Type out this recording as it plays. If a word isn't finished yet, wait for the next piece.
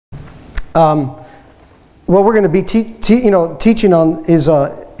What we're going to be teaching on is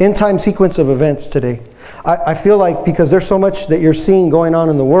end time sequence of events today. I feel like because there's so much that you're seeing going on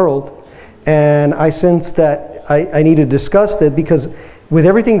in the world, and I sense that I need to discuss that, because with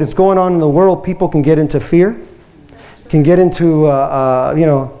everything that's going on in the world, people can get into fear, can get into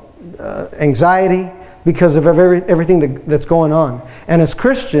anxiety because of everything that's going on. And as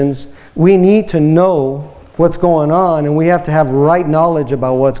Christians, we need to know what's going on, and we have to have right knowledge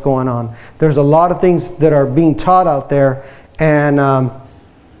about what's going on. There's a lot of things that are being taught out there, and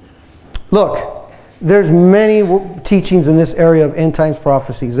look, there's many teachings in this area of end times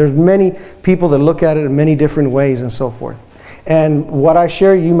prophecies. There's many people that look at it in many different ways and so forth. And what I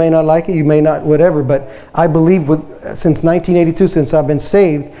share, you may not like it, you may not, whatever, but I believe since 1982, since I've been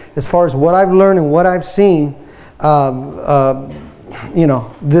saved, as far as what I've learned and what I've seen,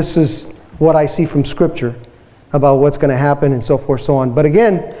 this is what I see from Scripture about what's going to happen and so forth, so on. But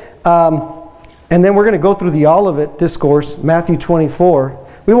again, and then we're going to go through the Olivet Discourse, Matthew 24.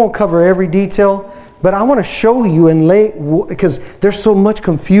 We won't cover every detail, but I want to show you because there's so much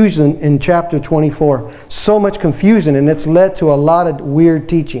confusion in chapter 24. So much confusion, and it's led to a lot of weird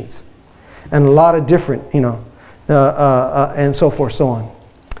teachings and a lot of different, and so forth, so on.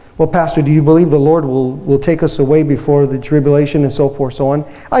 Well, Pastor, do you believe the Lord will take us away before the tribulation and so forth, so on?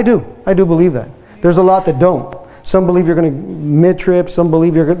 I do. I do believe that. There's a lot that don't. Some believe you're going to mid-trib. Some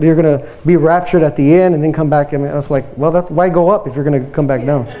believe you're going to be raptured at the end and then come back. I mean, I was like, well, why go up if you're going to come back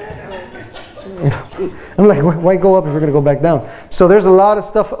down? I'm like, why go up if you're going to go back down? So there's a lot of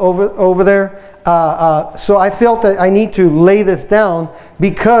stuff over there. So I felt that I need to lay this down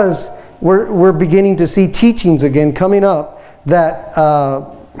because we're beginning to see teachings again coming up that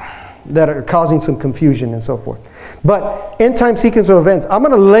are causing some confusion and so forth. But end time sequence of events, I'm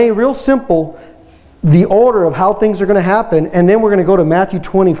going to lay real simple the order of how things are going to happen, and then we're going to go to Matthew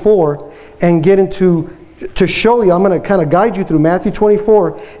 24 and get into, to show you, I'm going to kind of guide you through Matthew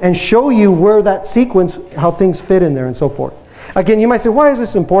 24 and show you where that sequence, how things fit in there and so forth. Again, you might say, why is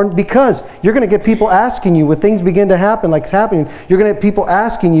this important? Because you're going to get people asking you when things begin to happen like it's happening. You're going to get people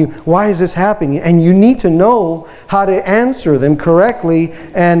asking you, why is this happening? And you need to know how to answer them correctly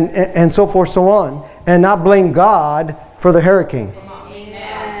and so forth, so on. And not blame God for the hurricane.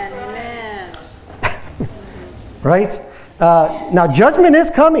 Right? Now, judgment is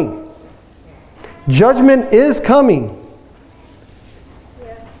coming. Judgment is coming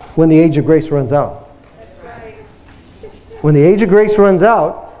when the age of grace runs out. When the age of grace runs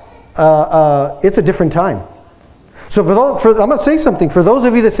out, it's a different time. So I'm going to say something. For those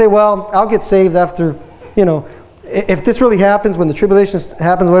of you that say, well, I'll get saved after, if this really happens, when the tribulation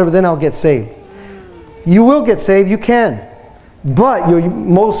happens, whatever, then I'll get saved. You will get saved. You can. But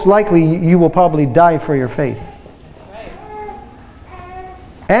most likely, you will probably die for your faith.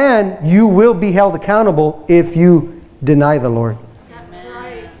 And you will be held accountable if you deny the Lord. That's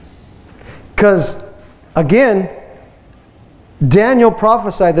right. Because, again, Daniel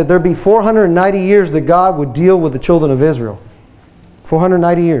prophesied that there'd be 490 years that God would deal with the children of Israel.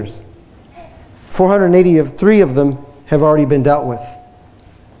 490 years. 483 of them have already been dealt with.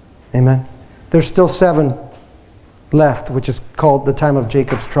 Amen. There's still 7 left, which is called the time of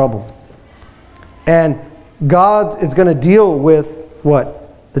Jacob's trouble. And God is going to deal with what?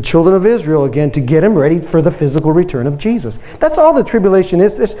 The children of Israel again, to get them ready for the physical return of Jesus. That's all the tribulation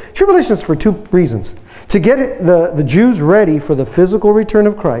is. Tribulation is for 2 reasons. To get the Jews ready for the physical return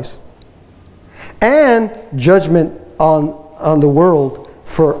of Christ, and judgment on the world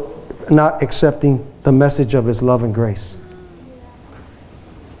for not accepting the message of His love and grace.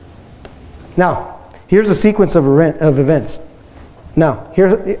 Now, here's the sequence of events. Now,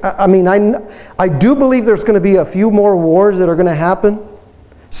 I do believe there's going to be a few more wars that are going to happen.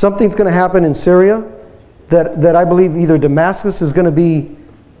 Something's going to happen in Syria that I believe either Damascus is going to be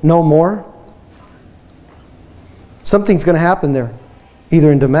no more. Something's going to happen there, either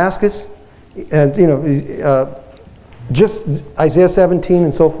in Damascus, and just Isaiah 17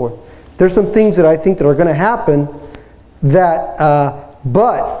 and so forth. There's some things that I think that are going to happen that,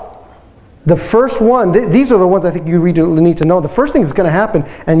 but the first one, these are the ones I think you really need to know. The first thing that's going to happen,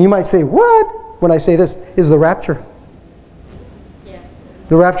 and you might say, what? When I say this, is the rapture.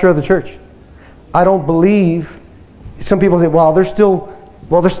 The rapture of the church. I don't believe, some people say, well,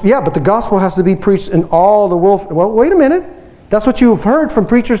 yeah, but the gospel has to be preached in all the world. Well, wait a minute. That's what you've heard from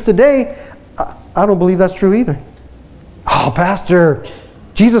preachers today. I don't believe that's true either. Oh, Pastor,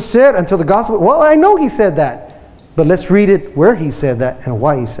 Jesus said until the gospel. Well, I know He said that. But let's read it where He said that and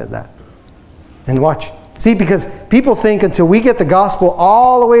why He said that. And watch. See, because people think until we get the gospel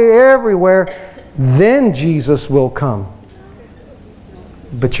all the way everywhere, then Jesus will come.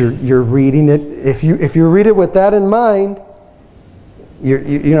 but you're reading it. If you read it with that in mind,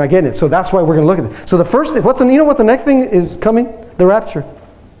 you're not getting it. So that's why we're going to look at it. So the first thing, you know what the next thing is coming? The rapture.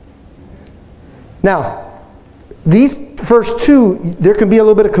 Now, these first two, there can be a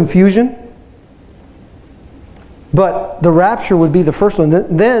little bit of confusion. But the rapture would be the first one.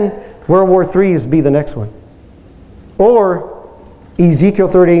 Then World War III is be the next one. Or Ezekiel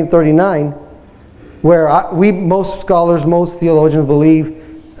 38 and 39, where most scholars, most theologians believe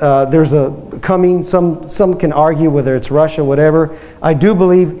there's a coming. Some can argue whether it's Russia, whatever. I do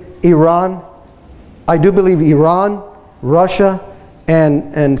believe Iran, Russia,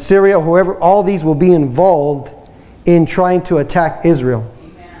 and Syria, whoever, all these will be involved in trying to attack Israel.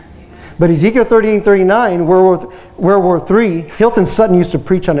 But Ezekiel 38 and 39, World War III, Hilton Sutton used to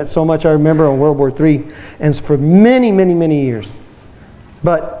preach on it so much, I remember, on World War III, and for many, many, many years.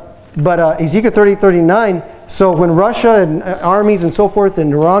 But Ezekiel 38, 39, so when Russia and armies and so forth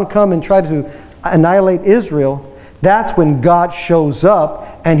and Iran come and try to annihilate Israel, that's when God shows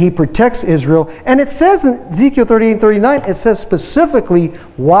up and He protects Israel. And it says in Ezekiel 38 and 39, it says specifically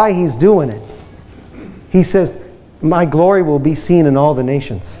why He's doing it. He says, my glory will be seen in all the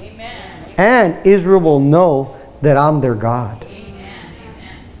nations. And Israel will know that I'm their God. Amen.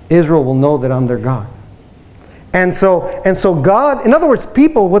 Israel will know that I'm their God. And so God, in other words,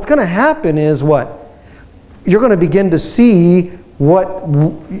 people, what's going to happen is what? You're going to begin to see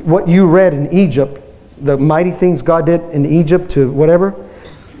what you read in Egypt, the mighty things God did in Egypt to whatever.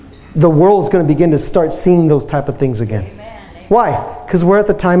 The world is going to begin to start seeing those type of things again. Amen. Why? Because we're at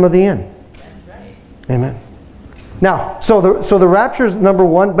the time of the end. That's right. Amen. Now, so the rapture is number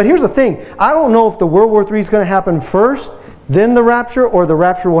one. But here's the thing. I don't know if the World War III is going to happen first, then the rapture, or the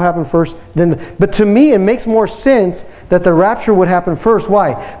rapture will happen first, then but to me, it makes more sense that the rapture would happen first.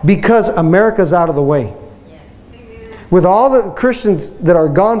 Why? Because America's out of the way. Yes. With all the Christians that are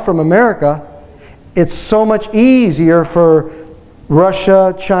gone from America, it's so much easier for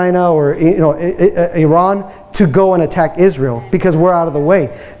Russia, China, or Iran to go and attack Israel because we're out of the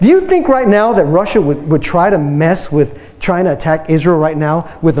way. Do you think right now that Russia would try to mess with trying to attack Israel right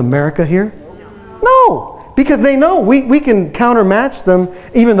now with America here? No, because they know we can countermatch them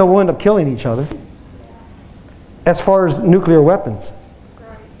even though we'll end up killing each other as far as nuclear weapons.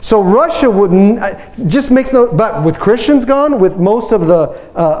 So Russia wouldn't, just makes no, but with Christians gone, with most of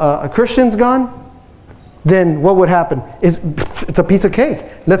the Christians gone, then what would happen? It's a piece of cake.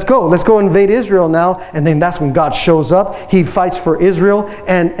 Let's go invade Israel now, and then that's when God shows up. He fights for Israel,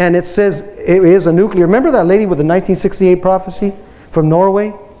 and it says it is a nuclear. Remember that lady with the 1968 prophecy from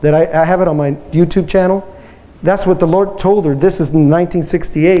Norway? That I have it on my YouTube channel. That's what the Lord told her. This is in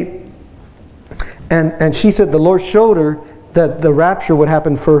 1968. And she said the Lord showed her that the rapture would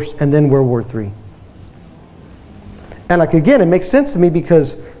happen first, and then World War III. And like again, it makes sense to me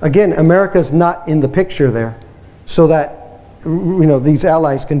because again, America's not in the picture there, so that these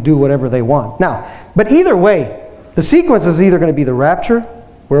allies can do whatever they want. Now, but either way, the sequence is either going to be the rapture,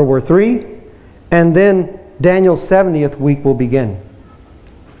 World War III, and then Daniel's 70th week will begin,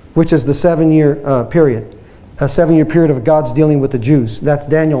 which is the 7-year period. A 7-year period of God's dealing with the Jews. That's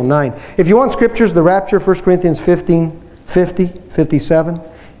Daniel 9. If you want scriptures, the rapture, 1 Corinthians 15, 50, 57.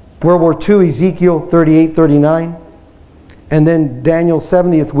 World War II, Ezekiel 38, 39. And then Daniel's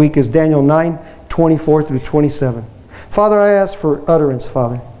 70th week is Daniel 9, 24 through 27. Father, I ask for utterance,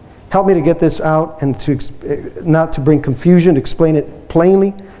 Father. Help me to get this out and not to bring confusion, to explain it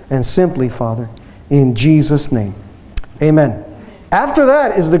plainly and simply, Father. In Jesus' name. Amen. After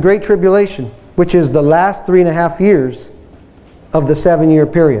that is the Great Tribulation, which is the last 3.5 years of the 7-year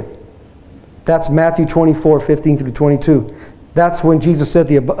period. That's Matthew 24, 15 through 22. That's when Jesus said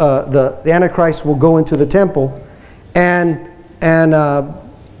the Antichrist will go into the temple and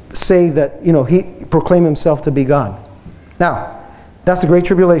say that, he proclaim himself to be God. Now, that's the Great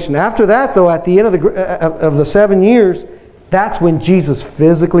Tribulation. After that, though, at the end of the 7 years, that's when Jesus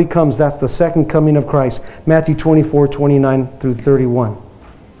physically comes. That's the second coming of Christ. Matthew 24, 29 through 31.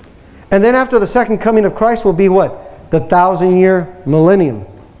 And then after the second coming of Christ will be what? The 1,000-year millennium.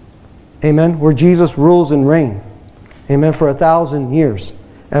 Amen. Where Jesus rules and reigns. Amen. For 1,000 years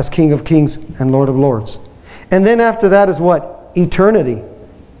as King of Kings and Lord of Lords. And then after that is what? Eternity.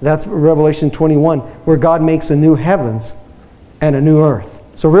 That's Revelation 21, where God makes a new heavens and a new earth.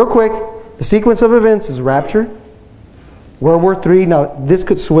 So real quick, the sequence of events is rapture, World War III. Now, this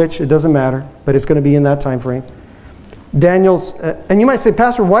could switch. It doesn't matter, but it's going to be in that time frame. Daniel's, and you might say,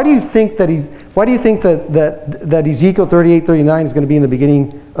 Pastor, why do you think that Ezekiel 38, 39 is going to be in the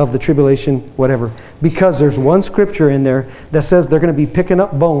beginning of the tribulation, whatever? Because there's one scripture in there that says they're going to be picking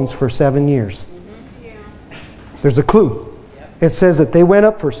up bones for 7 years. There's a clue. it says that they went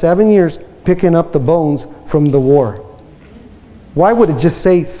up for 7 years picking up the bones from the war. Why would it just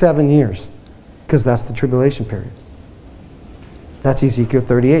say 7 years? Because that's the tribulation period. That's Ezekiel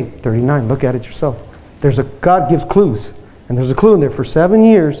 38, 39. Look at it yourself. God gives clues. And there's a clue in there. For 7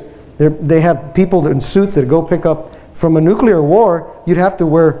 years, they have people in suits that go pick up from a nuclear war. You'd have to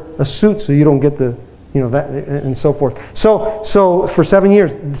wear a suit so you don't get the, that and so forth. So for 7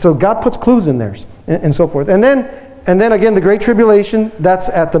 years, so God puts clues in there and so forth. And then again, the Great Tribulation, that's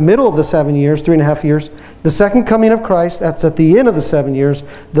at the middle of the 7 years, 3.5 years. The second coming of Christ, that's at the end of the 7 years.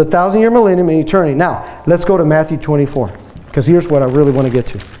 The 1,000-year millennium and eternity. Now, let's go to Matthew 24. Because here's what I really want to get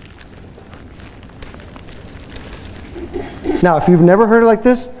to. Now, if you've never heard it like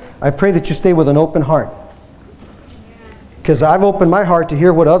this, I pray that you stay with an open heart. Because I've opened my heart to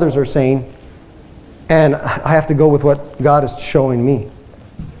hear what others are saying. And I have to go with what God is showing me.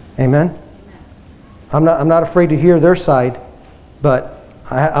 Amen? I'm not afraid to hear their side. But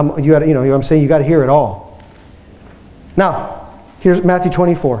I'm saying you got to hear it all. Now, here's Matthew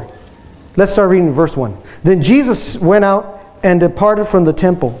 24. Let's start reading verse 1. Then Jesus went out and departed from the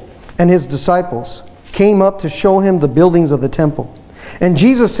temple, and his disciples came up to show him the buildings of the temple. And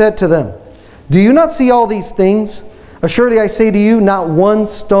Jesus said to them, do you not see all these things? Assuredly I say to you, not one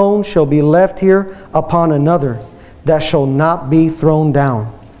stone shall be left here upon another that shall not be thrown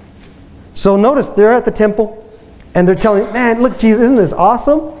down. So notice, they're at the temple, and they're telling, man, look, Jesus, isn't this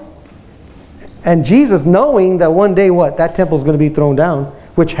awesome? And Jesus, knowing that one day, that temple is going to be thrown down,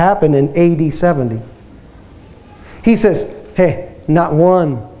 which happened in AD 70. He says, hey, not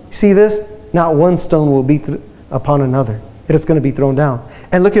one, see this? Not one stone will be upon another. It is going to be thrown down.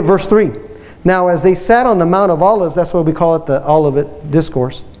 And look at verse 3. Now, as they sat on the Mount of Olives, that's why we call it the Olivet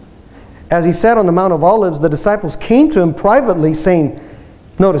Discourse. As he sat on the Mount of Olives, the disciples came to him privately saying,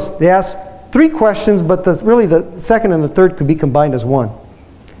 notice, they asked 3 questions, but really the second and the third could be combined as one.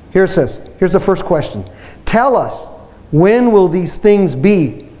 Here it says, here's the first question. Tell us, when will these things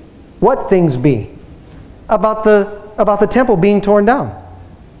be? What things be? About the temple being torn down.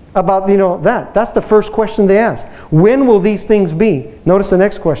 About, that. That's the first question they ask. When will these things be? Notice the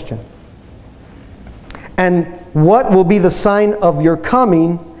next question. And what will be the sign of your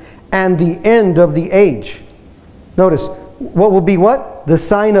coming and the end of the age? Notice, what will be what? The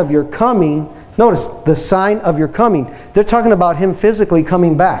sign of your coming. Notice, the sign of your coming. They're talking about him physically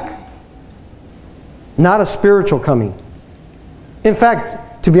coming back. Not a spiritual coming. In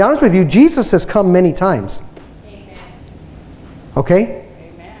fact, to be honest with you, Jesus has come many times. Amen. Okay?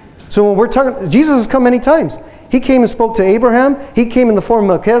 So when we're talking, Jesus has come many times. He came and spoke to Abraham. He came in the form of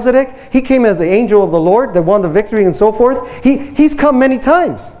Melchizedek. He came as the angel of the Lord that won the victory and so forth. He's come many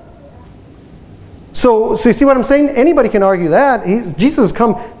times. So you see what I'm saying? Anybody can argue that. Jesus has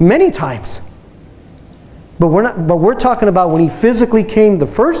come many times. But we're talking about when he physically came the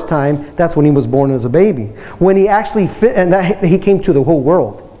first time, that's when he was born as a baby. When he actually he came to the whole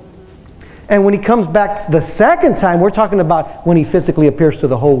world. And when he comes back the second time, we're talking about when he physically appears to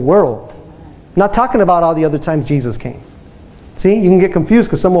the whole world. Not talking about all the other times Jesus came. See, you can get confused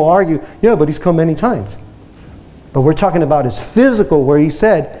because some will argue, yeah, but he's come many times. But we're talking about his physical, where he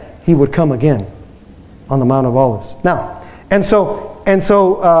said he would come again on the Mount of Olives. Now, so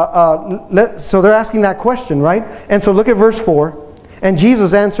they're asking that question, right? And so look at verse 4. And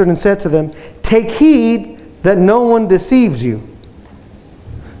Jesus answered and said to them, take heed that no one deceives you.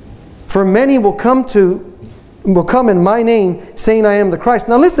 For many will come in my name, saying I am the Christ.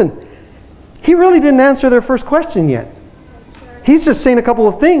 Now listen, he really didn't answer their first question yet. He's just saying a couple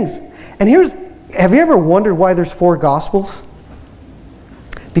of things. And have you ever wondered why there's 4 Gospels?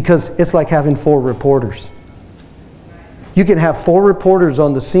 Because it's like having 4 reporters. You can have 4 reporters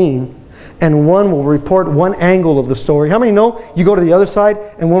on the scene, and one will report one angle of the story. How many know you go to the other side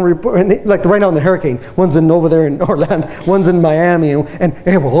and one report, like right now in the hurricane, one's over there in Orlando, one's in Miami, and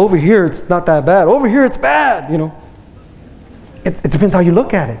hey, well, over here it's not that bad. Over here it's bad, It depends how you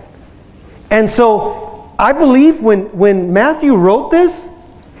look at it. And so I believe when Matthew wrote this,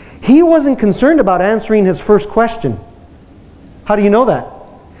 he wasn't concerned about answering his first question. How do you know that?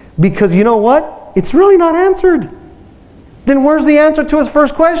 Because you know what? It's really not answered. Then where's the answer to his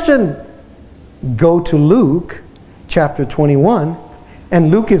first question? Go to Luke chapter 21.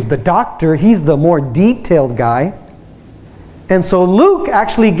 And Luke is the doctor. He's the more detailed guy. And so Luke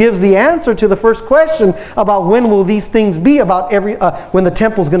actually gives the answer to the first question about when will these things be, about when the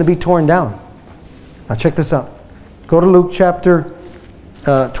temple is going to be torn down. Now check this out. Go to Luke chapter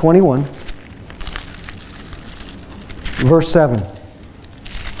 21, verse 7.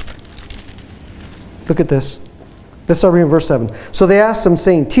 Look at this. Let's start reading verse 7. So they asked him,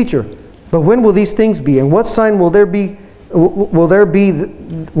 saying, Teacher, but when will these things be? And what sign will there be will there be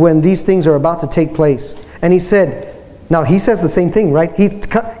when these things are about to take place? And he said, now he says the same thing, right? He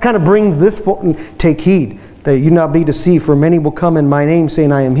kind of brings this, take heed that you not be deceived, for many will come in my name,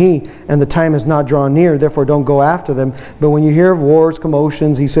 saying I am he, and the time is not drawn near, therefore don't go after them. But when you hear of wars,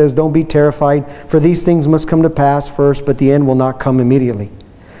 commotions, he says, don't be terrified, for these things must come to pass first, but the end will not come immediately.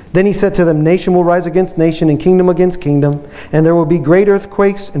 Then he said to them, nation will rise against nation, and kingdom against kingdom, and there will be great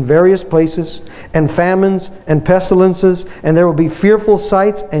earthquakes in various places, and famines, and pestilences, and there will be fearful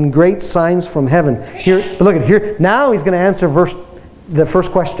sights and great signs from heaven. Here, look at here. Now he's going to answer the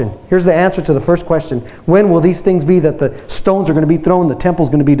first question. Here's the answer to the first question. When will these things be that the stones are going to be thrown, the temple is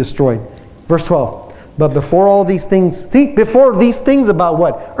going to be destroyed? Verse 12. But before all these things, see, before these things about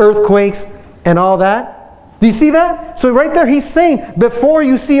what? Earthquakes and all that. Do you see that? So right there he's saying, before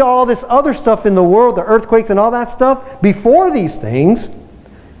you see all this other stuff in the world, the earthquakes and all that stuff, before these things,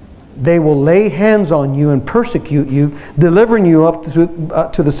 they will lay hands on you and persecute you, delivering you up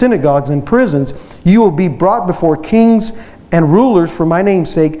to the synagogues and prisons. You will be brought before kings and rulers for my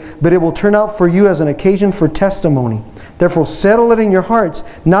name's sake, but it will turn out for you as an occasion for testimony. Therefore settle it in your hearts,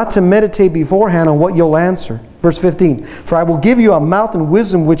 not to meditate beforehand on what you'll answer. Verse 15, for I will give you a mouth and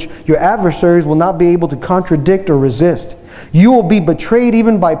wisdom which your adversaries will not be able to contradict or resist. You will be betrayed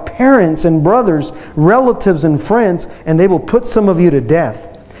even by parents and brothers, relatives and friends, and they will put some of you to death.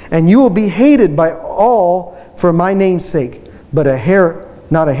 And you will be hated by all for my name's sake, but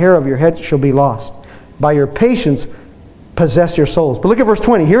not a hair of your head shall be lost. By your patience possess your souls. But look at verse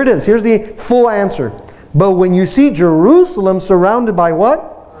 20. Here it is. Here's the full answer. But when you see Jerusalem surrounded by what?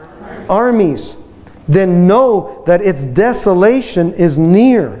 Armies. Then know that its desolation is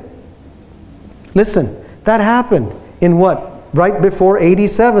near. Listen, that happened in what? Right before AD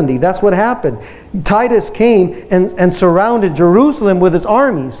 70. That's what happened. Titus came and surrounded Jerusalem with his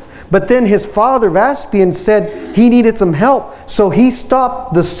armies. But then his father Vespasian said he needed some help. So he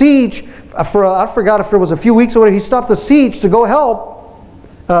stopped the siege for, I forgot if it was a few weeks or whatever. He stopped the siege to go help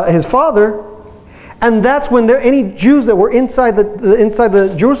his father. And that's when any Jews that were inside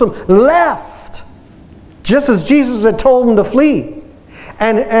the Jerusalem left. Just as Jesus had told them to flee.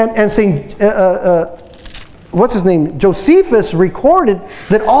 And St. What's his name? Josephus recorded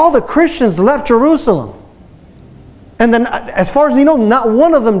that all the Christians left Jerusalem. And then, as far as we know, not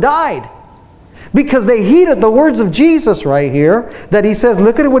one of them died. Because they heeded the words of Jesus right here. That he says,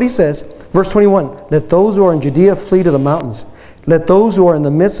 look at what he says. Verse 21. Let those who are in Judea flee to the mountains. Let those who are in the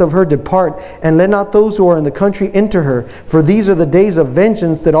midst of her depart, and let not those who are in the country enter her. For these are the days of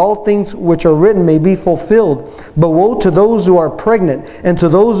vengeance, that all things which are written may be fulfilled. But woe to those who are pregnant, and to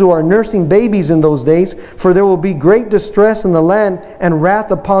those who are nursing babies in those days, for there will be great distress in the land, and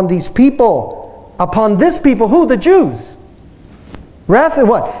wrath upon these people. Upon this people, who? The Jews. Wrath at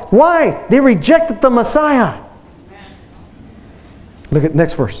what? Why? They rejected the Messiah. Look at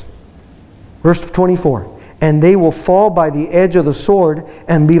next verse. Verse 24. And they will fall by the edge of the sword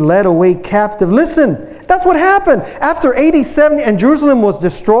and be led away captive. Listen, that's what happened. After AD 70 and Jerusalem was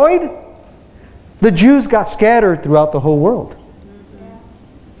destroyed, the Jews got scattered throughout the whole world.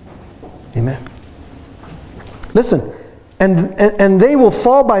 Amen. Listen, and they will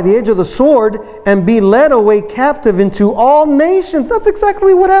fall by the edge of the sword and be led away captive into all nations. That's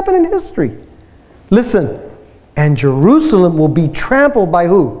exactly what happened in history. Listen, and Jerusalem will be trampled by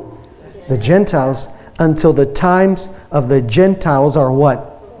who? The Gentiles. Until the times of the Gentiles are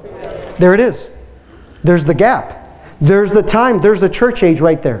what? There it is. There's the gap. There's the time. There's the church age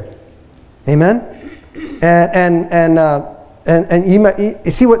right there. Amen? And you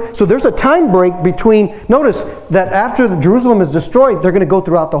see what? So there's a time break between, notice that after the Jerusalem is destroyed, they're going to go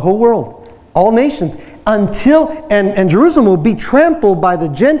throughout the whole world. All nations. Until, and Jerusalem will be trampled by the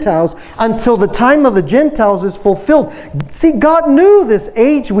Gentiles until the time of the Gentiles is fulfilled. See, God knew this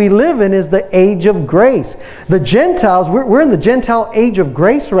age we live in is the age of grace. The Gentiles, we're in the Gentile age of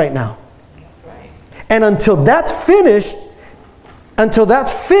grace right now. And until that's finished,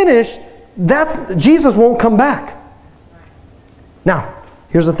 Jesus won't come back. Now,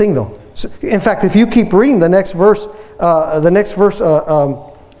 here's the thing though. So, in fact, if you keep reading the next verse,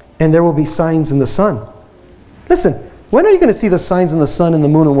 and there will be signs in the sun. Listen, when are you going to see the signs in the sun and the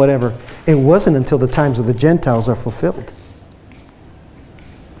moon and whatever? It wasn't until the times of the Gentiles are fulfilled.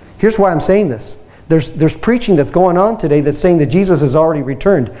 Here's why I'm saying this. There's preaching that's going on today that's saying that Jesus has already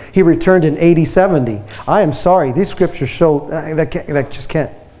returned. He returned in AD 70. I am sorry. These scriptures show that just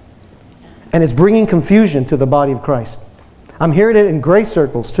can't. And it's bringing confusion to the body of Christ. I'm hearing it in grace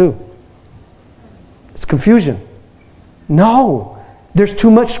circles too. It's confusion. No. There's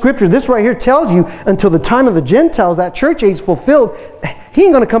too much scripture. This right here tells you until the time of the Gentiles, that church age fulfilled, he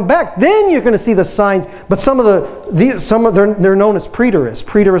ain't going to come back. Then you're going to see the signs. But they're known as preterists.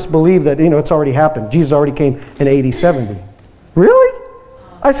 Preterists believe that, it's already happened. Jesus already came in AD 70. Really?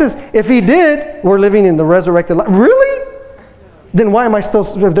 I says, if he did, we're living in the resurrected life. Really? Then why am I still,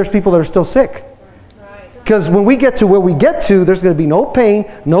 there's people that are still sick? Because when we get to where we get to, there's going to be no pain,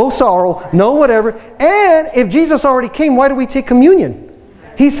 no sorrow, no whatever. And if Jesus already came, why do we take communion?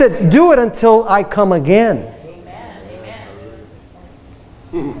 He said, do it until I come again.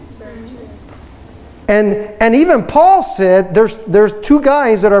 And even Paul said, there's two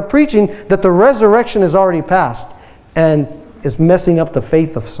guys that are preaching that the resurrection is already past. And is messing up the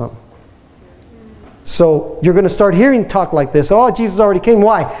faith of some. So you're going to start hearing talk like this. Oh, Jesus already came.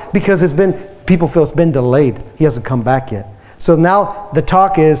 Why? Because people feel it's been delayed. He hasn't come back yet. So now the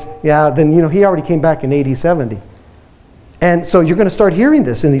talk is, then he already came back in AD 70. And so you're going to start hearing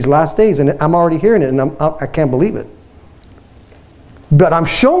this in these last days. And I'm already hearing it, and I can't believe it. But I'm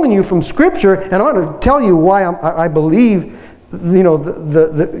showing you from Scripture, and I want to tell you why I believe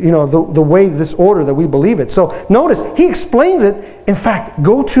the way, this order that we believe it. So notice, he explains it. In fact,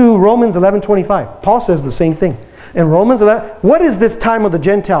 go to Romans 11:25. Paul says the same thing. In Romans 11, what is this time of the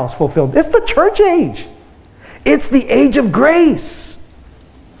Gentiles fulfilled? It's the church age. It's the age of grace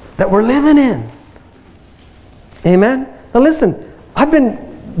that we're living in. Amen? Now listen,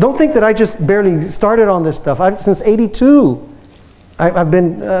 don't think that I just barely started on this stuff. Since 82, I've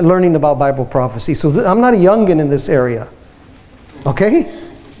been learning about Bible prophecy. So I'm not a youngin in this area. Okay?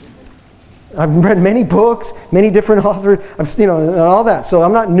 I've read many books, many different authors, and all that. So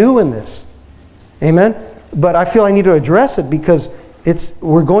I'm not new in this. Amen? But I feel I need to address it because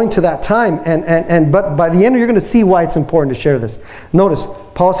we're going to that time. But by the end, you're going to see why it's important to share this. Notice,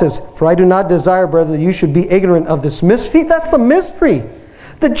 Paul says, for I do not desire, brother, that you should be ignorant of this mystery. See, that's the mystery.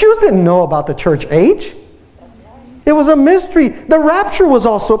 The Jews didn't know about the church age. It was a mystery. The rapture was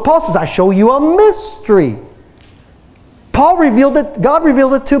also, Paul says, I show you a mystery. Paul revealed it, God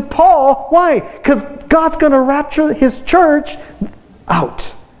revealed it to Paul. Why? Because God's going to rapture his church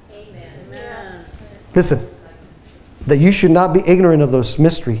out. Amen. Listen, that you should not be ignorant of this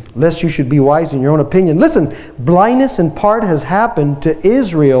mystery, lest you should be wise in your own opinion. Listen, blindness in part has happened to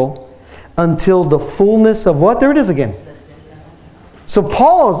Israel until the fullness of what? There it is again. So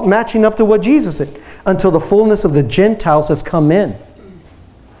Paul is matching up to what Jesus said. Until the fullness of the Gentiles has come in.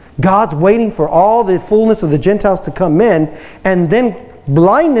 God's waiting for all the fullness of the Gentiles to come in, and then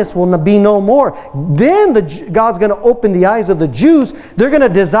blindness will be no more. Then God's going to open the eyes of the Jews. They're going to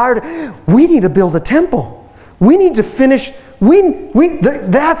desire, we need to build a temple. We need to finish.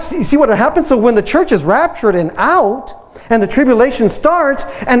 You see what happens? So when the church is raptured and out, and the tribulation starts,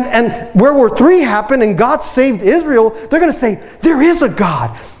 and World War III happened, and God saved Israel, they're going to say, there is a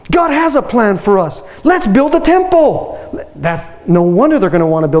God. God has a plan for us. Let's build a temple. That's no wonder they're going to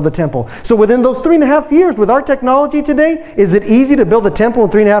want to build a temple. So within those 3.5 years, with our technology today, is it easy to build a temple in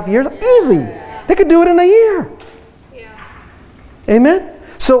 3.5 years? Easy. They could do it in a year. Yeah. Amen?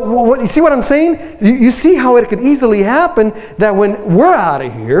 So you see what I'm saying? You see how it could easily happen that when we're out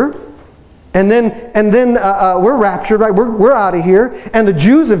of here, and then we're raptured, right? We're out of here, and the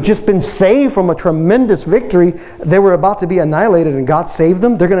Jews have just been saved from a tremendous victory. They were about to be annihilated, and God saved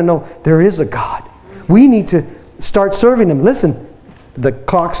them. They're going to know there is a God. We need to start serving Him. Listen, the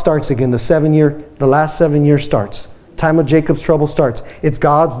clock starts again. The last 7 years starts. Time of Jacob's trouble starts. It's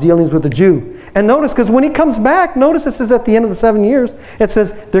God's dealings with the Jew. And notice, because when He comes back, notice this is at the end of the 7 years. It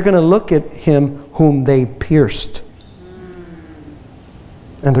says they're going to look at Him whom they pierced.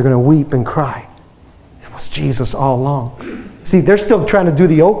 And they're going to weep and cry. It was Jesus all along. See, they're still trying to do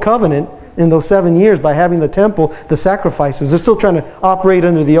the old covenant in those 7 years by having the temple, the sacrifices. They're still trying to operate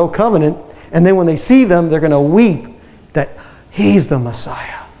under the old covenant. And then when they see them, they're going to weep that He's the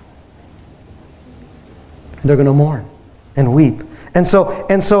Messiah. They're going to mourn and weep. And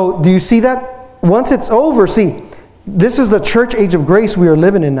so do you see that? Once it's over, see, this is the church age of grace we are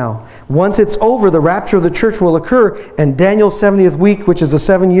living in now. Once it's over, the rapture of the church will occur, and Daniel's 70th week, which is the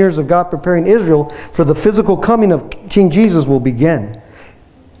 7 years of God preparing Israel for the physical coming of King Jesus, will begin.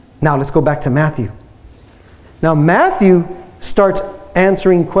 Now let's go back to Matthew. Now Matthew starts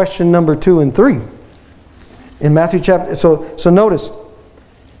answering question number 2 and 3. In Matthew chapter, so notice,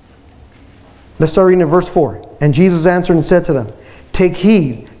 let's start reading in verse 4. And Jesus answered and said to them, take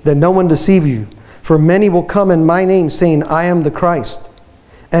heed that no one deceive you. For many will come in my name, saying, I am the Christ,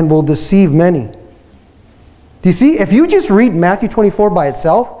 and will deceive many. Do you see? If you just read Matthew 24 by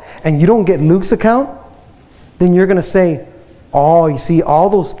itself, and you don't get Luke's account, then you're going to say, oh, you see, all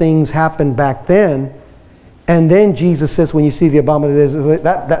those things happened back then, And then Jesus says, when you see the abomination,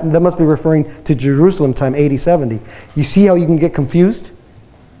 that must be referring to Jerusalem time, 80, 70. You see how you can get confused?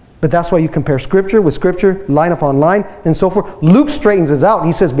 But that's why you compare Scripture with Scripture, line upon line, and so forth. Luke straightens it out.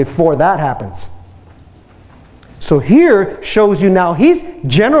 He says, before that happens. So here shows you now, he's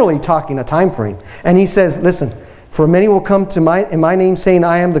generally talking a time frame. And he says, listen, for many will come to in my name saying,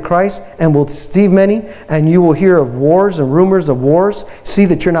 I am the Christ, and will deceive many, and you will hear of wars and rumors of wars. See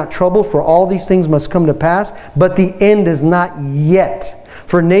that you're not troubled, for all these things must come to pass, but the end is not yet.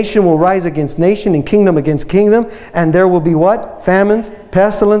 For nation will rise against nation, and kingdom against kingdom, and there will be what? Famines,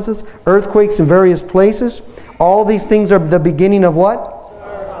 pestilences, earthquakes in various places. All these things are the beginning of what?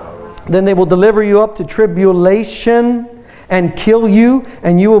 Then they will deliver you up to tribulation and kill you,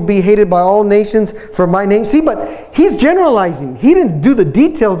 and you will be hated by all nations for my name. See, but he's generalizing. He didn't do the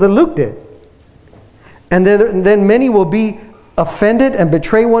details that Luke did. And then many will be offended and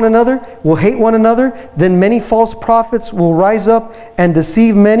betray one another, will hate one another. Then many false prophets will rise up and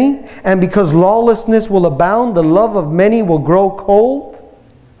deceive many. And because lawlessness will abound, the love of many will grow cold.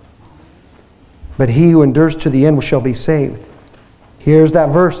 But he who endures to the end shall be saved. Here's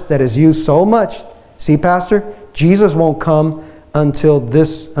that verse that is used so much. See, Pastor? Jesus won't come until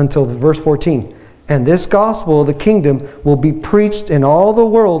verse 14. And this gospel of the kingdom will be preached in all the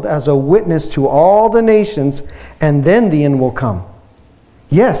world as a witness to all the nations, and then the end will come.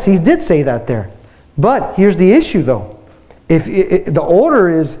 Yes, he did say that there. But here's the issue though. If the order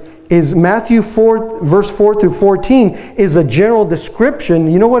is Matthew 4, verse 4 through 14 is a general description.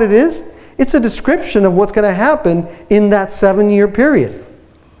 You know what it is? It's a description of what's going to happen in that 7-year period.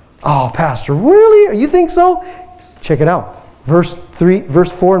 Oh, Pastor, really? You think so? Check it out. Verse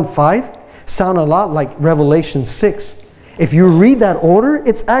 4 and 5 sound a lot like Revelation 6. If you read that order,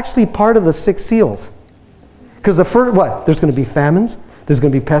 it's actually part of the 6 seals. Because the first, what? There's going to be famines. There's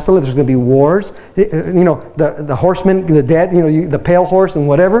going to be pestilence. There's going to be wars. You know, the horsemen, the dead, you know, the pale horse and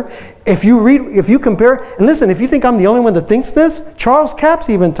whatever. If you compare, and listen, if you think I'm the only one that thinks this, Charles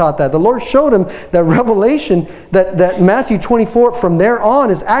Capps even taught that. The Lord showed him that Revelation, that Matthew 24 from there on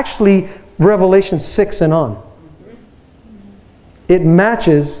is actually Revelation 6 and on. It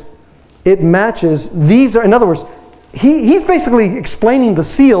matches. These are, in other words, he's basically explaining the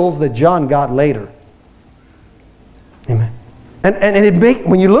seals that John got later. Amen. And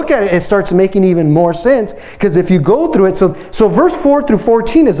when you look at it, it starts making even more sense, because if you go through it, so verse 4 through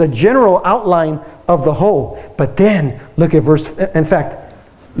 14 is a general outline of the whole. But then look at verse. In fact,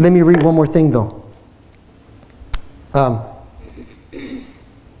 let me read one more thing though.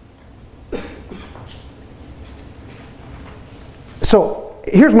 So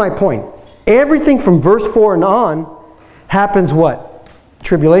here's my point. Everything from verse 4 and on happens what?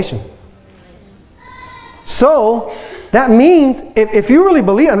 Tribulation. So that means, if you really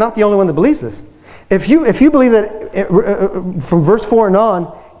believe, I'm not the only one that believes this. If you believe that from verse 4 and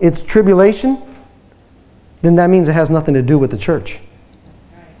on, it's tribulation, then that means it has nothing to do with the church.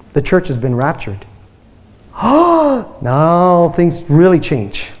 The church has been raptured. Oh, now things really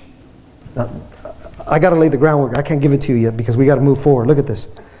change. Now, I got to lay the groundwork. I can't give it to you yet because we got to move forward. Look at this.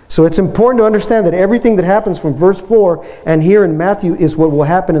 So it's important to understand that everything that happens from verse 4 and here in Matthew is what will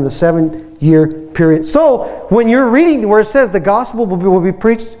happen in the 7-year period. So when you're reading where it says the gospel will be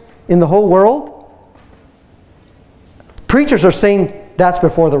preached in the whole world, preachers are saying that's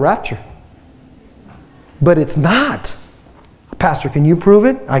before the rapture. But it's not. Pastor, can you prove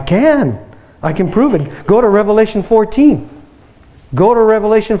it? I can. I can prove it. Go to Revelation 14. Go to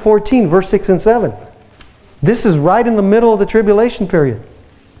Revelation 14, verse 6 and 7. This is right in the middle of the tribulation period.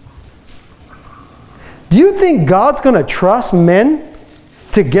 Do you think God's going to trust men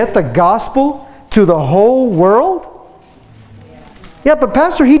to get the gospel to the whole world? Yeah, but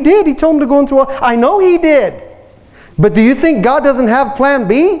Pastor, he did. He told them to go into all. I know he did. But do you think God doesn't have plan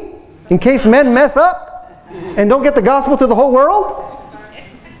B in case men mess up and don't get the gospel to the whole world?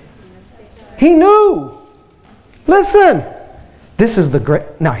 He knew. Listen. This is the grace.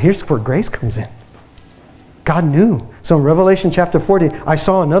 Now here's where grace comes in. God knew. So in Revelation chapter 40, I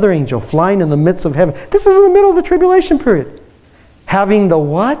saw another angel flying in the midst of heaven. This is in the middle of the tribulation period. Having the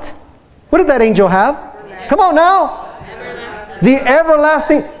what? What did that angel have? Come on now. The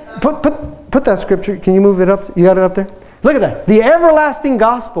everlasting. Put that scripture. Can you move it up? You got it up there? Look at that. The everlasting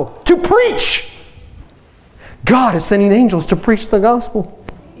gospel to preach. God is sending angels to preach the gospel.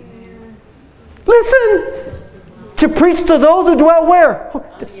 Listen. To preach to those who dwell where?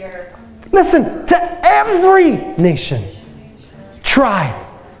 Listen, to every nation, tribe,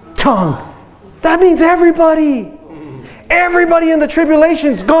 tongue. That means everybody. Everybody in the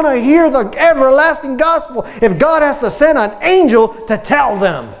tribulation is going to hear the everlasting gospel if God has to send an angel to tell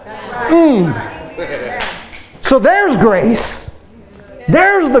them. So there's grace.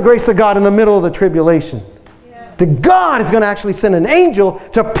 There's the grace of God in the middle of the tribulation. That God is going to actually send an angel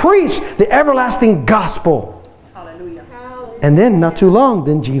to preach the everlasting gospel. Hallelujah. And then, not too long,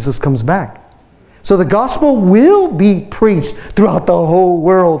 then Jesus comes back. So the gospel will be preached throughout the whole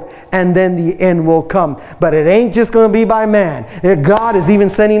world, and then the end will come. But it ain't just going to be by man. God is even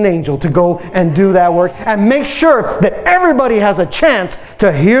sending an angel to go and do that work and make sure that everybody has a chance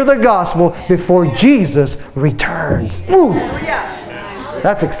to hear the gospel before Jesus returns. Ooh,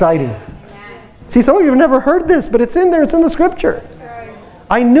 that's exciting. See, some of you have never heard this, but it's in there. It's in the scripture.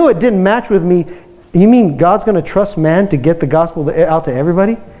 I knew it didn't match with me. You mean God's going to trust man to get the gospel out to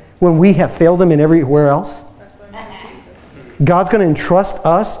everybody when we have failed him in everywhere else? God's going to entrust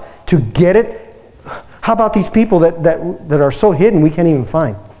us to get it. How about these people that are so hidden we can't even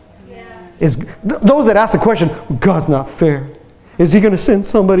find? Those that ask the question, God's not fair. Is he going to send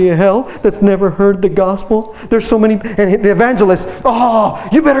somebody to hell that's never heard the gospel? There's so many, and the evangelists, oh,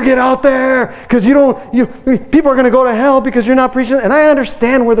 you better get out there because people are going to go to hell because you're not preaching. And I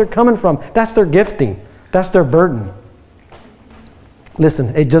understand where they're coming from. That's their gifting. That's their burden.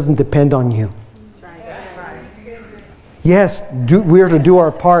 Listen, it doesn't depend on you. Yes, we are to do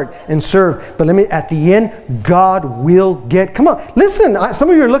our part and serve. But at the end, God will get, come on. Listen, some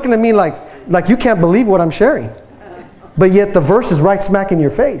of you are looking at me like you can't believe what I'm sharing. But yet the verse is right smack in your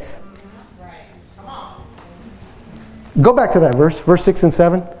face. Go back to that verse 6 and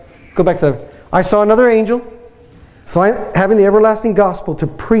 7. Go back to that. I saw another angel having the everlasting gospel to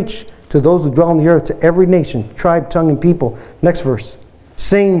preach to those who dwell on the earth, to every nation, tribe, tongue, and people. Next verse.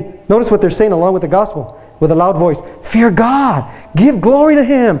 Saying, notice what they're saying along with the gospel. With a loud voice, fear God, give glory to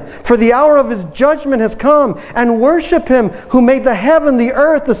Him, for the hour of His judgment has come, and worship Him who made the heaven, the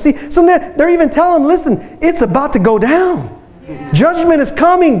earth, the sea. So they're even telling them, listen, it's about to go down. Yeah. Judgment is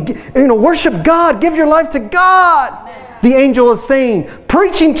coming. Worship God. Give your life to God. Yeah. The angel is saying,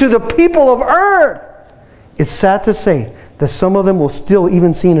 preaching to the people of earth. It's sad to say that some of them will still,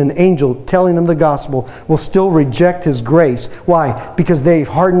 even seeing an angel telling them the gospel, will still reject His grace. Why? Because they've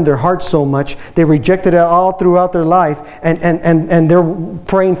hardened their hearts so much. They rejected it all throughout their life, and they're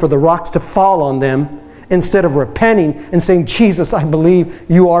praying for the rocks to fall on them instead of repenting and saying, Jesus, I believe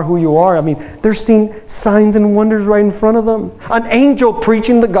you are who you are. I mean, they're seeing signs and wonders right in front of them. An angel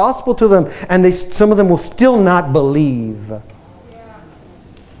preaching the gospel to them, and some of them will still not believe.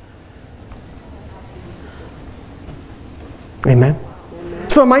 Amen.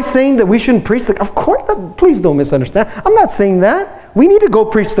 So am I saying that we shouldn't preach? Of course not. Please don't misunderstand. I'm not saying that. We need to go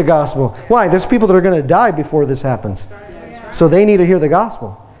preach the gospel. Why? There's people that are going to die before this happens. So they need to hear the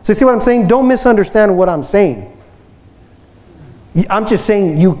gospel. So you see what I'm saying? Don't misunderstand what I'm saying. I'm just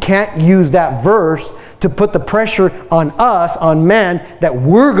saying you can't use that verse to put the pressure on us, on man, that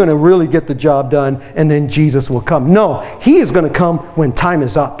we're going to really get the job done and then Jesus will come. No, He is going to come when time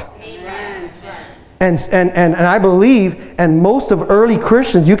is up. And I believe, and most of early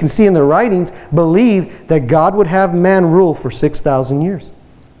Christians, you can see in their writings, believe that God would have man rule for 6,000 years.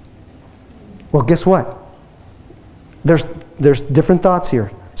 Well, guess what? There's different thoughts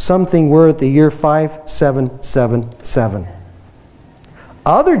here. Some think we're at the year 5777.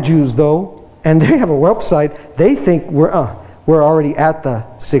 Other Jews, though, and they have a website, they think we're already at the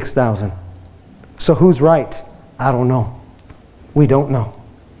 6,000. So who's right? I don't know. We don't know.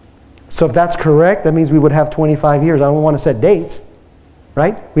 So if that's correct, that means we would have 25 years. I don't want to set dates,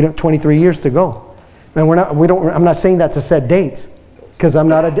 right? We don't 23 years to go, and I'm not saying that to set dates, because I'm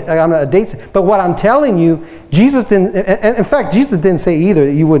not a date. But what I'm telling you, Jesus didn't. And in fact, Jesus didn't say either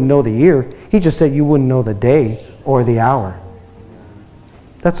that you wouldn't know the year. He just said you wouldn't know the day or the hour.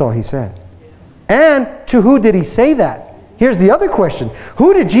 That's all He said. And to who did He say that? Here's the other question: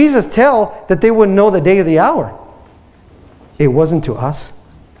 who did Jesus tell that they wouldn't know the day or the hour? It wasn't to us.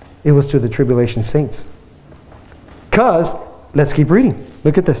 It was to the tribulation saints. Because, let's keep reading.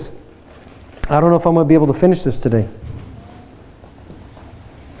 Look at this. I don't know if I'm going to be able to finish this today.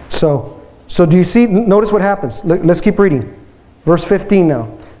 So do you see? Notice what happens. Let's keep reading. Verse 15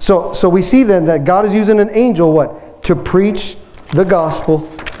 now. So we see then that God is using an angel, what? To preach the gospel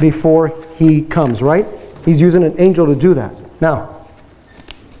before He comes, right? He's using an angel to do that. Now,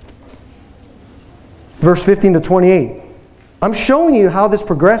 verse 15 to 28. I'm showing you how this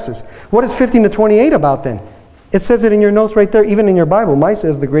progresses. What is 15 to 28 about then? It says it in your notes right there, even in your Bible. Mine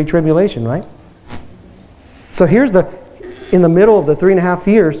says the Great Tribulation, right? So here's in the middle of the 3.5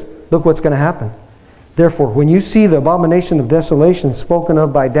 years, look what's going to happen. Therefore, when you see the abomination of desolation spoken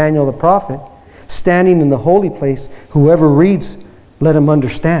of by Daniel the prophet, standing in the holy place, whoever reads, let him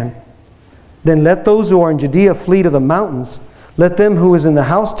understand. Then let those who are in Judea flee to the mountains. Let them who is in the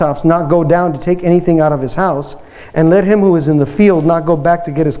housetops not go down to take anything out of his house, and let him who is in the field not go back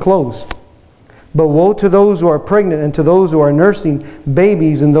to get his clothes. But woe to those who are pregnant and to those who are nursing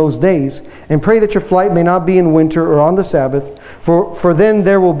babies in those days. And pray that your flight may not be in winter or on the Sabbath, for then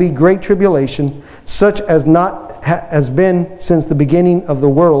there will be great tribulation, such as not has been since the beginning of the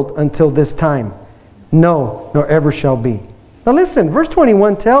world until this time. No, nor ever shall be. Now listen, verse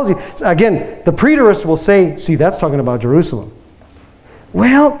 21 tells you, again, the preterists will say, see, that's talking about Jerusalem.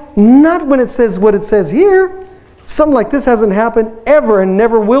 Well, not when it says what it says here. Something like this hasn't happened ever and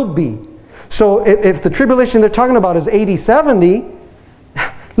never will be. So if the tribulation they're talking about is AD 70,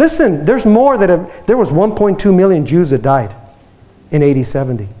 listen, there's more there was 1.2 million Jews that died in AD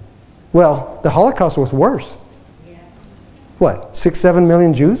 70. Well, the Holocaust was worse. Yeah. What, 6-7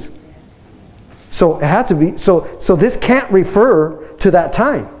 million Jews? So it had to be, so this can't refer to that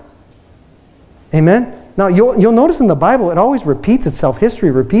time. Amen? Now you'll notice in the Bible it always repeats itself.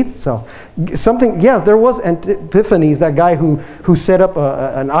 History repeats itself. Something, yeah, there was Epiphanes, that guy who set up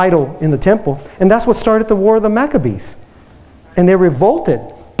an idol in the temple, and that's what started the War of the Maccabees. And they revolted.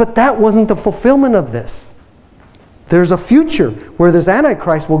 But that wasn't the fulfillment of this. There's a future where this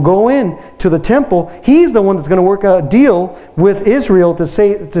Antichrist will go in to the temple. He's the one that's going to work out a deal with Israel to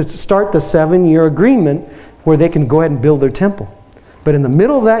start the 7-year agreement where they can go ahead and build their temple. But in the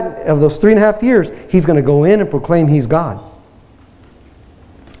middle of those 3.5 years, he's going to go in and proclaim he's God.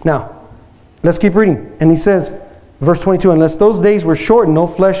 Now, let's keep reading. And he says, verse 22, unless those days were shortened, no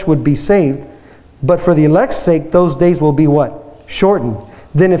flesh would be saved. But for the elect's sake, those days will be what? Shortened.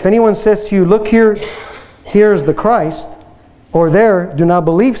 Then if anyone says to you, look here, here's the Christ, or there, do not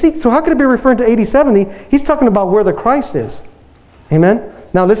believe. See, so how could it be referring to AD 70? He's talking about where the Christ is. Amen?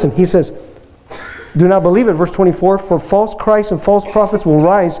 Now listen, he says, do not believe it. Verse 24, for false Christs and false prophets will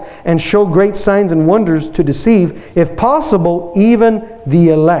rise and show great signs and wonders to deceive, if possible, even the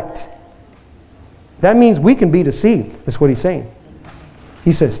elect. That means we can be deceived. That's what he's saying.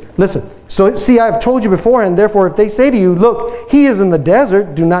 He says, listen, so see, I have told you before, and therefore if they say to you, look, he is in the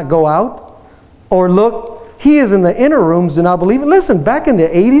desert, do not go out. Or look, he is in the inner rooms, do not believe it. Listen, back in the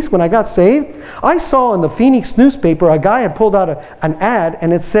 80s when I got saved, I saw in the Phoenix newspaper, a guy had pulled out an ad,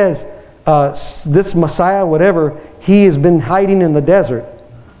 and it says, this Messiah, whatever, he has been hiding in the desert.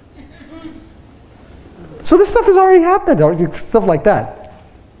 So this stuff has already happened, or stuff like that.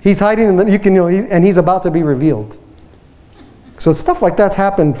 He's hiding in the, and he's about to be revealed. So stuff like that's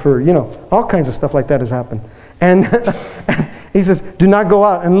happened for, all kinds of stuff like that has happened. And he says, do not go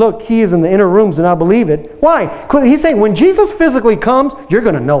out. And look, he is in the inner rooms, do not believe it. Why? He's saying when Jesus physically comes, you're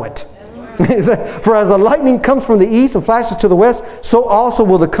going to know it. For as the lightning comes from the east and flashes to the west, so also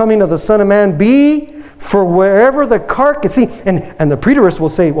will the coming of the Son of Man be. For wherever the carcass, see, and the preterists will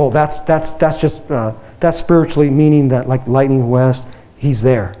say, well, that's just that's spiritually meaning that like lightning west, he's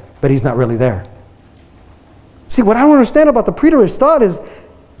there, but he's not really there. See, what I don't understand about the preterist thought is,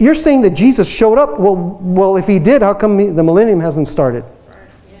 you're saying that Jesus showed up. Well, if he did, how come the millennium hasn't started?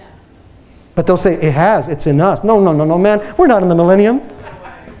 Yeah. But they'll say it has. It's in us. No, man. We're not in the millennium.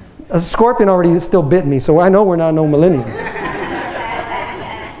 A scorpion already still bit me, so I know we're not in no millennium.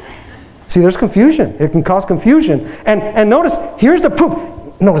 See, there's confusion. It can cause confusion. And notice, here's the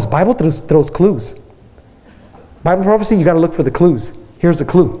proof. Notice, Bible throws clues. Bible prophecy, you got to look for the clues. Here's the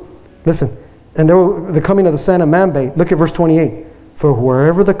clue. Listen. And the coming of the Son of Man. Look at verse 28. For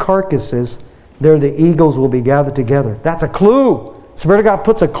wherever the carcass is, there the eagles will be gathered together. That's a clue. Spirit of God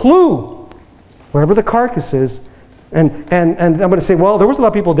puts a clue. Wherever the carcass is. And I'm going to say, well, there was a lot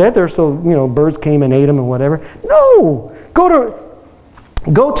of people dead there, so, birds came and ate them and whatever. No!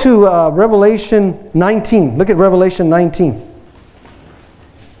 Go to Revelation 19. Look at Revelation 19.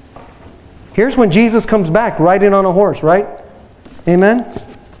 Here's when Jesus comes back riding on a horse, right? Amen?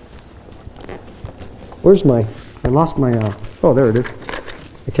 Where's I lost my, oh, there it is.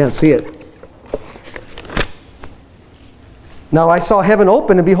 I can't see it. Now I saw heaven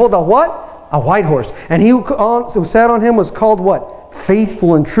open, and behold, a what? A white horse. And he who sat on him was called what?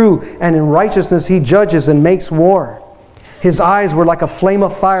 Faithful and true. And in righteousness he judges and makes war. His eyes were like a flame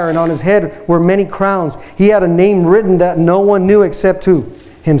of fire, and on his head were many crowns. He had a name written that no one knew except who?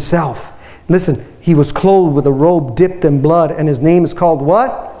 Himself. Listen, he was clothed with a robe dipped in blood, and his name is called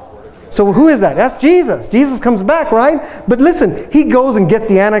what? So who is that? That's Jesus. Jesus comes back, right? But listen, he goes and gets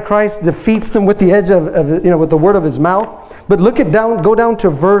the Antichrist, defeats them with the edge of with the word of his mouth. But go down to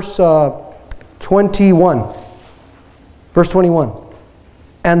verse 21. Verse 21.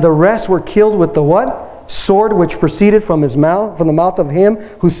 And the rest were killed with the what? Sword which proceeded from his mouth, from the mouth of him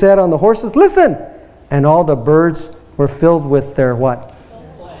who sat on the horses. Listen! And all the birds were filled with their what?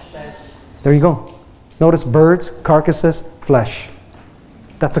 There you go. Notice birds, carcasses, flesh.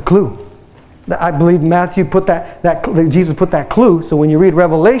 That's a clue. I believe Matthew put Jesus put that clue. So when you read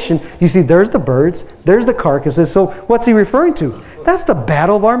Revelation, you see there's the birds, there's the carcasses. So what's he referring to? That's the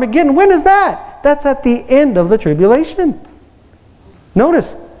battle of Armageddon. When is that? That's at the end of the tribulation.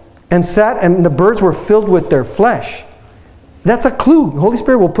 Notice, and the birds were filled with their flesh. That's a clue. The Holy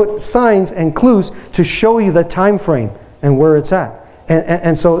Spirit will put signs and clues to show you the time frame and where it's at.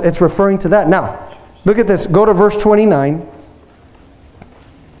 And so it's referring to that. Now, look at this. Go to verse 29.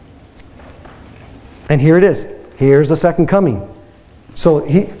 And here it is. Here's the second coming. So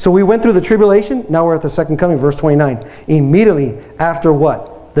we went through the tribulation. Now we're at the second coming. Verse 29. Immediately after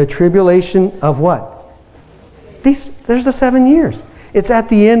what? The tribulation of what? There's the 7 years. It's at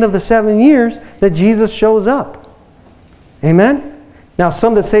the end of the 7 years that Jesus shows up. Amen? Now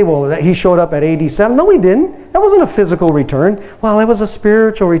some that say, well, that he showed up at AD 7. No, he didn't. That wasn't a physical return. Well, it was a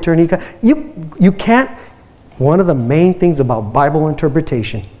spiritual return. You can't. One of the main things about Bible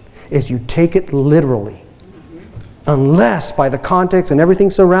interpretation is you take it literally. Unless by the context and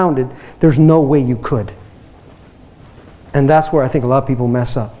everything surrounded, there's no way you could. And that's where I think a lot of people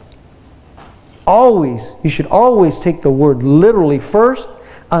mess up. You should always take the word literally first,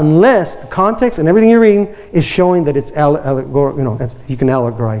 unless the context and everything you're reading is showing that it's you can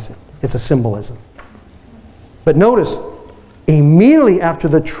allegorize it. It's a symbolism. But notice, immediately after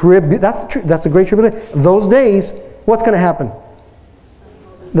the that's the great tribulation. Those days, what's going to happen?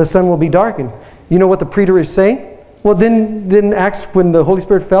 The sun will be darkened. You know what the preacher is saying? Well, didn't Acts, when the Holy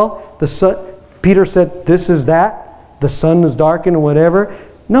Spirit fell, Peter said, this is that. The sun is darkened or whatever.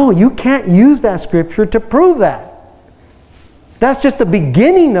 No, you can't use that scripture to prove that. That's just the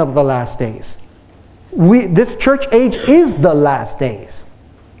beginning of the last days. This church age is the last days.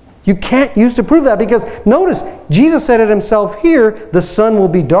 You can't use to prove that because notice, Jesus said it himself here, the sun will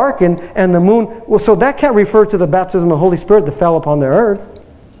be darkened and the moon. Well, so that can't refer to the baptism of the Holy Spirit that fell upon the earth.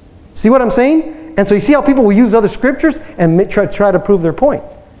 See what I'm saying? And so you see how people will use other scriptures and try to prove their point.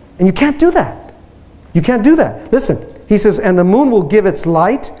 And you can't do that. You can't do that. Listen, he says, and the moon will give its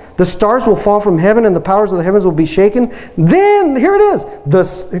light, the stars will fall from heaven, and the powers of the heavens will be shaken. Then, here it is.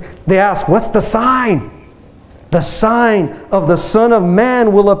 They ask, what's the sign? The sign of the Son of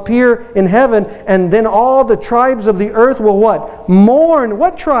Man will appear in heaven, and then all the tribes of the earth will what? Mourn.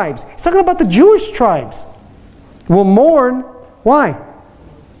 What tribes? He's talking about the Jewish tribes. Will mourn. Why?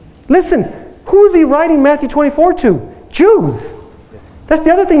 Listen, who is he writing Matthew 24 to? Jews. That's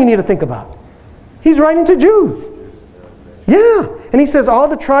the other thing you need to think about. He's writing to Jews. Yeah. And he says, all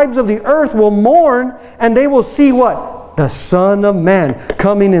the tribes of the earth will mourn, and they will see what? The Son of Man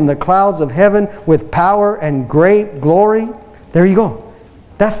coming in the clouds of heaven with power and great glory. There you go.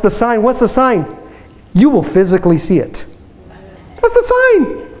 That's the sign. What's the sign? You will physically see it. That's the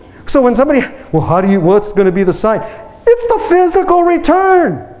sign. So when somebody, well, what's going to be the sign? It's the physical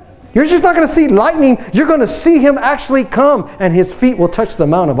return. You're just not going to see lightning. You're going to see him actually come, and his feet will touch the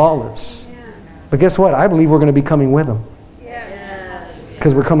Mount of Olives. But guess what? I believe we're going to be coming with him.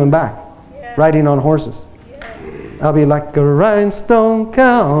 Because we're coming back, riding on horses. I'll be like a rhinestone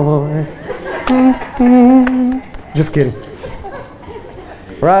cowboy. Just kidding.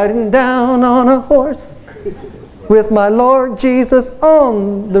 Riding down on a horse with my Lord Jesus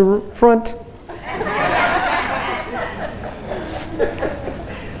on the front.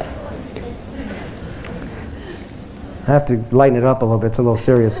 I have to lighten it up a little bit. It's a little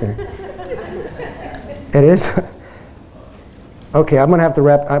serious here. It is. Okay, I'm going to have to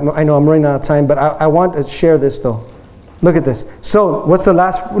wrap. I know I'm running out of time, but I want to share this though. Look at this. So, what's the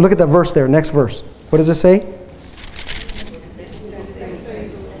last? Look at that verse there. Next verse. What does it say?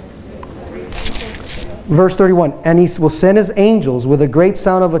 Verse 31. And he will send his angels with a great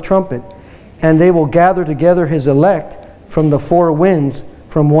sound of a trumpet, and they will gather together his elect from the four winds,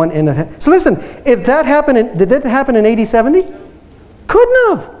 from one end of heaven. So listen, if that happened, did that happen in AD 70?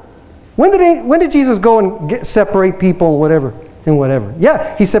 Couldn't have. When did Jesus go and separate people and whatever?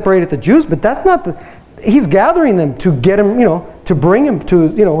 Yeah, he separated the Jews, but that's not he's gathering them to get him, to bring him to,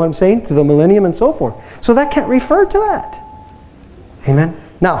 what I'm saying, to the millennium and so forth. So that can't refer to that. Amen.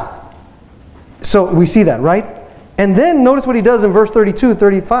 Now, so we see that, right? And then notice what he does in verse 32,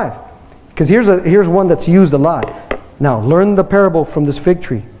 35. Because here's one that's used a lot. Now, learn the parable from this fig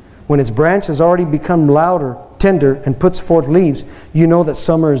tree. When its branch has already become tender, and puts forth leaves, you know that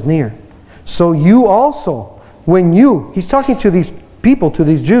summer is near. So you also, he's talking to these people, to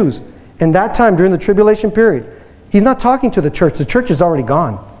these Jews, in that time during the tribulation period. He's not talking to the church. The church is already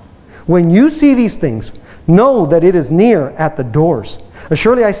gone. When you see these things, Know that it is near at the doors.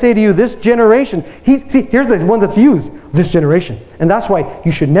 Surely I say to you, this generation, see, here's the one that's used, this generation. And that's why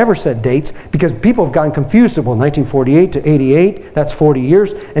you should never set dates, because people have gotten confused. Well, 1948 to 88, that's 40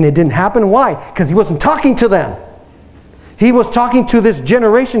 years, and it didn't happen. Why? Because he wasn't talking to them. He was talking to this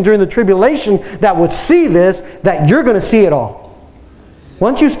generation during the tribulation that would see this, that you're going to see it all.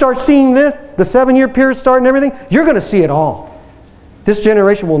 Once you start seeing this, the 7-year period start and everything, you're going to see it all. This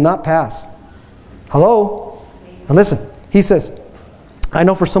generation will not pass. Hello? Now listen, he says, I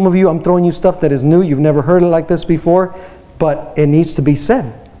know for some of you, I'm throwing you stuff that is new. You've never heard it like this before, but it needs to be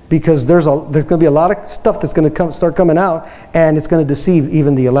said, because there's going to be a lot of stuff that's going to start coming out, and it's going to deceive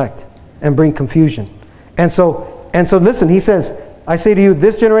even the elect and bring confusion. And so listen, he says, I say to you,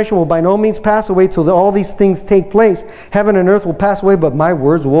 this generation will by no means pass away till all these things take place. Heaven and earth will pass away, but my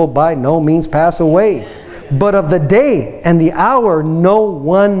words will by no means pass away. But of the day and the hour no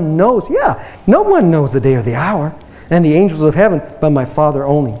one knows. Yeah, no one knows the day or the hour, and the angels of heaven, but my Father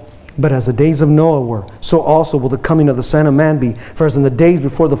only. But as the days of Noah were, so also will the coming of the Son of Man be. For as in the days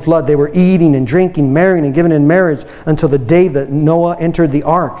before the flood, they were eating and drinking, marrying and giving in marriage, until the day that Noah entered the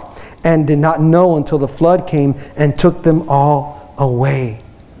ark, and did not know until the flood came and took them all away.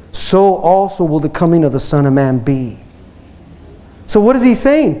 So also will the coming of the Son of Man be. So what is he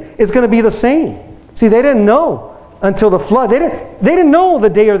saying? It's going to be the same. See, they didn't know until the flood. They didn't know the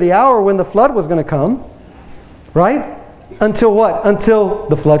day or the hour when the flood was going to come. Right? Until what? Until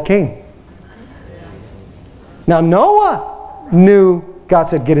the flood came. Now Noah knew God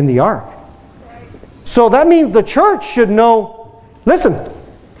said get in the ark. So that means the church should know. Listen.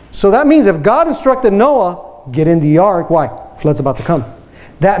 So that means if God instructed Noah, get in the ark. Why? Flood's about to come.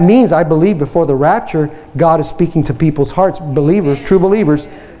 That means, I believe, before the rapture, God is speaking to people's hearts, believers, true believers.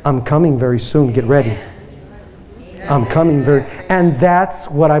 I'm coming very soon. Get ready. I'm coming very... And that's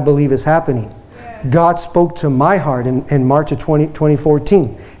what I believe is happening. God spoke to my heart in March of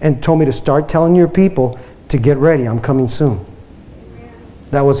 2014 and told me to start telling your people to get ready. I'm coming soon.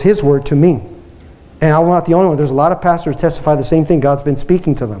 That was His word to me. And I'm not the only one. There's a lot of pastors testify the same thing. God's been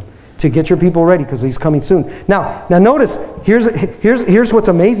speaking to them to get your people ready because He's coming soon. Now notice, here's what's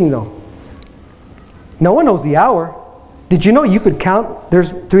amazing though. No one knows the hour. Did you know you could count?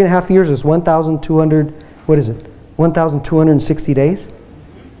 There's 3.5 years. There's 1,200. What is it? 1,260 days.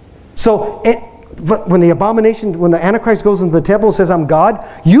 So when the abomination, when the Antichrist goes into the temple and says, I'm God,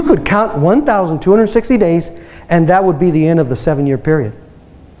 you could count 1,260 days, and that would be the end of the 7-year period.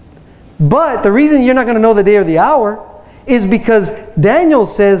 But the reason you're not going to know the day or the hour is because Daniel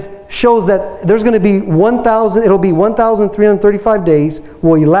shows that there's going to be 1,335 days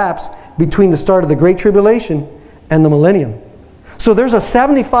will elapse between the start of the Great Tribulation and the millennium. So there's a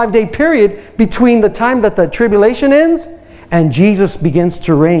 75-day period between the time that the tribulation ends and Jesus begins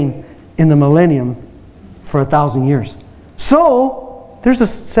to reign in the millennium for 1,000 years. So there's a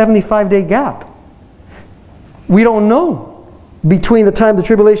 75-day gap. We don't know between the time the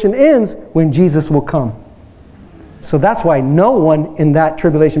tribulation ends when Jesus will come. So that's why no one in that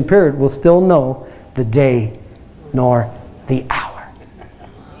tribulation period will still know the day nor the hour.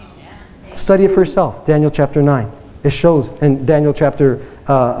 Study it for yourself. Daniel chapter 9. It shows in Daniel chapter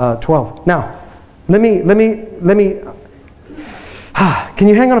 12. Now, let me. Can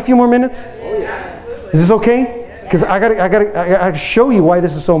you hang on a few more minutes? Is this okay? Because I gotta show you why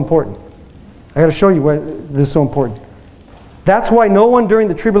this is so important. I gotta show you why this is so important. That's why no one during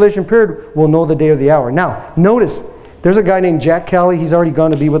the tribulation period will know the day or the hour. Now, notice, there's a guy named Jack Kelly. He's already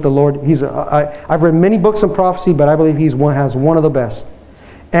gone to be with the Lord. I've read many books on prophecy, but I believe he has one of the best.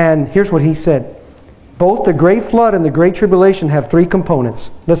 And here's what he said. Both the great flood and the great tribulation have 3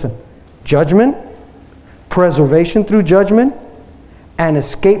 components. Listen, judgment, preservation through judgment, and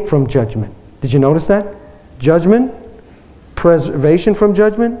escape from judgment. Did you notice that? Judgment, preservation from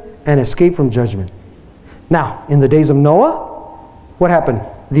judgment, and escape from judgment. Now, in the days of Noah, what happened?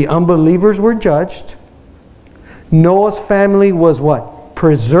 The unbelievers were judged. Noah's family was what?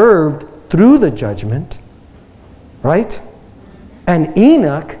 Preserved through the judgment. Right? And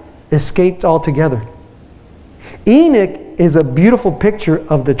Enoch escaped altogether. Enoch is a beautiful picture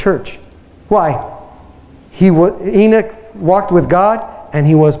of the church. Why? Enoch walked with God and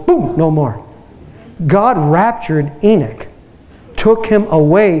he was, boom, no more. God raptured Enoch, took him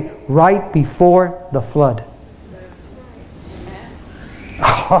away right before the flood.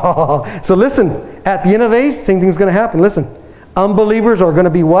 So listen, at the end of age, same thing's going to happen. Listen, unbelievers are going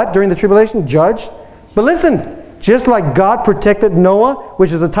to be what during the tribulation? Judged. But listen, just like God protected Noah,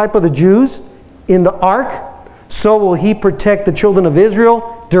 which is a type of the Jews, in the ark, so will He protect the children of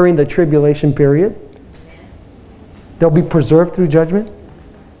Israel during the tribulation period. They'll be preserved through judgment.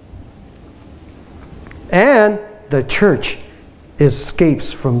 And the church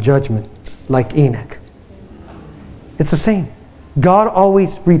escapes from judgment like Enoch. It's the same. God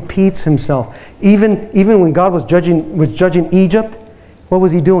always repeats himself. Even when God was judging Egypt, what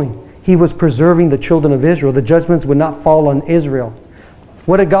was he doing? He was preserving the children of Israel. The judgments would not fall on Israel.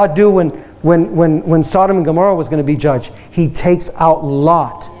 What did God do when Sodom and Gomorrah was going to be judged? He takes out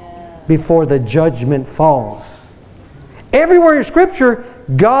Lot before the judgment falls. Everywhere in Scripture,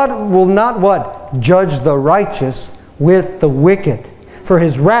 God will not what? Judge the righteous with the wicked. For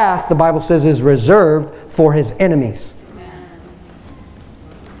his wrath, the Bible says, is reserved for his enemies.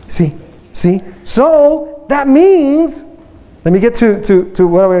 See? So that means, let me get to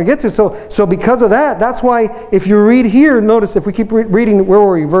what I'm going to get to. So because of that, that's why if you read here, notice if we keep reading, where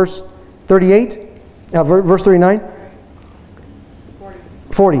were we? Verse 38? Verse 39?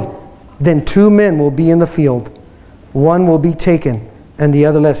 40. Then 2 men will be in the field. One will be taken and the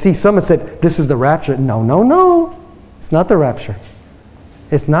other left. See, someone said, this is the rapture. No. It's not the rapture.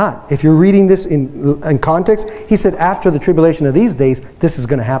 It's not. If you're reading this in context, he said after the tribulation of these days, this is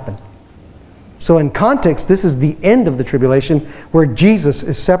going to happen. So in context, this is the end of the tribulation where Jesus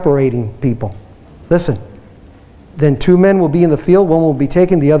is separating people. Listen. Then 2 men will be in the field. One will be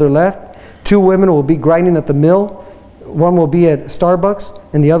taken, the other left. 2 women will be grinding at the mill. One will be at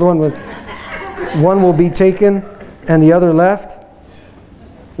Starbucks, and the other one will be taken, and the other left.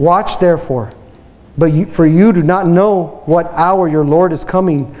 Watch therefore. For you do not know what hour your Lord is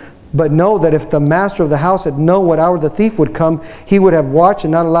coming. But know that if the master of the house had known what hour the thief would come, he would have watched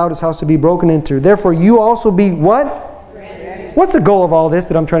and not allowed his house to be broken into. Therefore you also be what? Ready. What's the goal of all this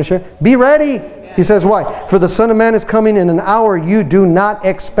that I'm trying to share? Be ready. Yeah. He says why? For the Son of Man is coming in an hour you do not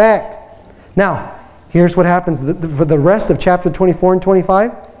expect. Now, here's what happens. For the rest of chapter 24 and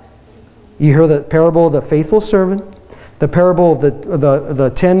 25, you hear the parable of the faithful servant, the parable of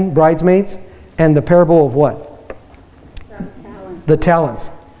the 10 bridesmaids, and the parable of what? The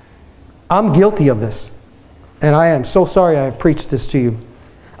talents. I'm guilty of this. And I am so sorry I have preached this to you.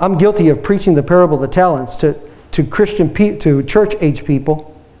 I'm guilty of preaching the parable of the talents to church-age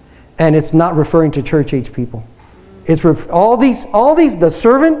people. And it's not referring to church-age people. It's all these, the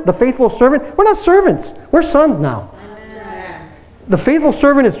servant, the faithful servant, we're not servants. We're sons now. Amen. The faithful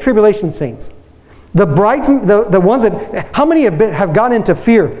servant is tribulation saints. The brides, the ones that, how many have gotten into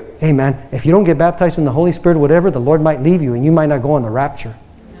fear? Hey man, if you don't get baptized in the Holy Spirit, whatever, the Lord might leave you and you might not go on the rapture.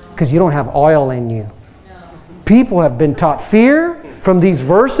 Because you don't have oil in you. No. People have been taught fear from these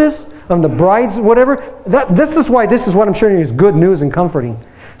verses, from the brides, whatever. This is why this is what I'm sharing you is good news and comforting.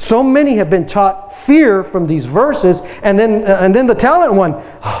 So many have been taught fear from these verses, and then the talent one.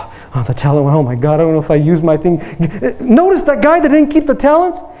 Oh, the talent one. Oh my God, I don't know if I used my thing. Notice that guy that didn't keep the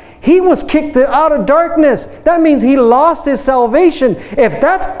talents. He was kicked out of darkness. That means he lost his salvation. If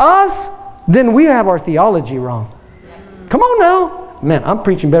that's us, then we have our theology wrong. Come on now. Man, I'm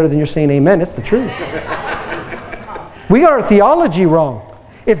preaching better than you're saying amen. It's the truth. We got our theology wrong.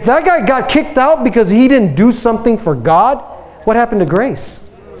 If that guy got kicked out because he didn't do something for God, what happened to grace?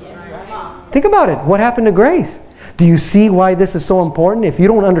 Think about it. What happened to grace? Do you see why this is so important? If you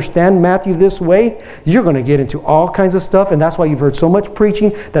don't understand Matthew this way, you're going to get into all kinds of stuff. And that's why you've heard so much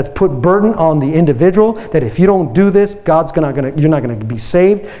preaching that's put burden on the individual. That if you don't do this, you're not going to be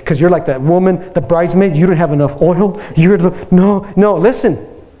saved. Because you're like that woman, the bridesmaid. You don't have enough oil. No, listen.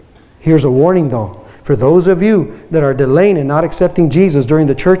 Here's a warning though. For those of you that are delaying and not accepting Jesus during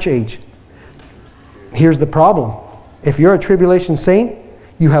the church age. Here's the problem. If you're a tribulation saint,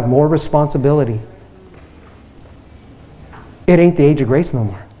 you have more responsibility. It ain't the age of grace no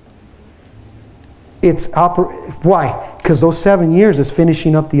more. Why? Because those 7 years is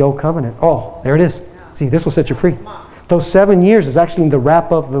finishing up the old covenant. Oh, there it is. See, this will set you free. Those 7 years is actually the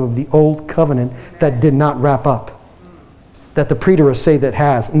wrap up of the old covenant that did not wrap up. That the preterists say that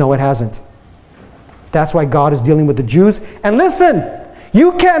has. No, it hasn't. That's why God is dealing with the Jews. And listen,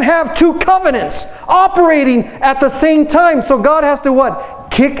 you can't have 2 covenants operating at the same time. So God has to what?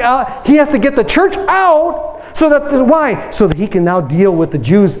 Kick out. He has to get the church out. So that, why? So that he can now deal with the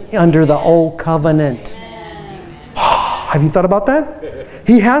Jews under the old covenant. Have you thought about that?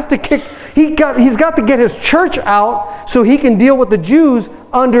 He has to kick. He's got to get his church out so he can deal with the Jews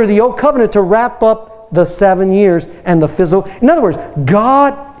under the old covenant to wrap up the 7 years and the fizzle. In other words,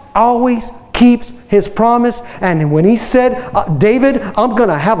 God always keeps his promise. And when he said, David, I'm going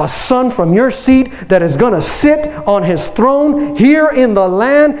to have a son from your seed that is going to sit on his throne here in the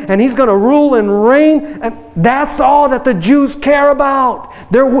land, and he's going to rule and reign. And that's all that the Jews care about.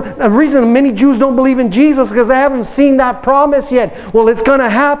 The reason many Jews don't believe in Jesus is because they haven't seen that promise yet. Well, it's going to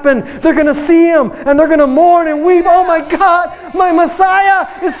happen. They're going to see him, and they're going to mourn and weep. Oh my God, my Messiah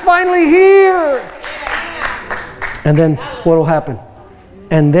is finally here. And then what will happen?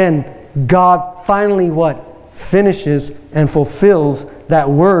 And then God finally what? Finishes and fulfills that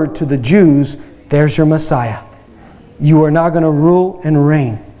word to the Jews. There's your Messiah. You are now going to rule and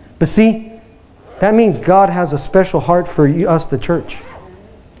reign. But see, that means God has a special heart for us, the church.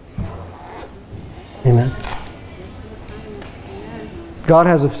 Amen. God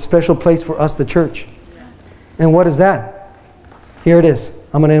has a special place for us, the church. And what is that? Here it is.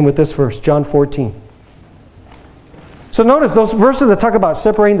 I'm going to end with this verse, John 14. So notice those verses that talk about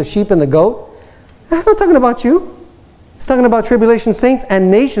separating the sheep and the goat. That's not talking about you. It's talking about tribulation saints and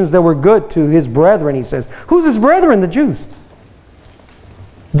nations that were good to his brethren, he says. Who's his brethren? The Jews.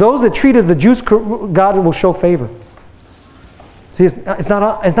 Those that treated the Jews, God will show favor. See, it's not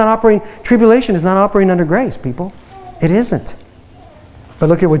operating, tribulation is not operating under grace, people. It isn't. But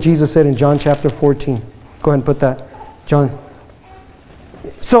look at what Jesus said in John chapter 14. Go ahead and put that. John.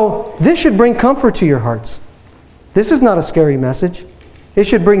 So this should bring comfort to your hearts. This is not a scary message. It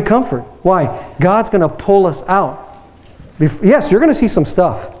should bring comfort. Why? God's going to pull us out. Yes, you're going to see some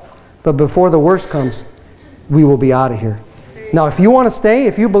stuff. But before the worst comes, we will be out of here. Now, if you want to stay,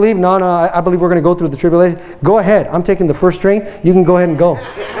 if you believe, no, I believe we're going to go through the tribulation, go ahead. I'm taking the first train. You can go ahead and go.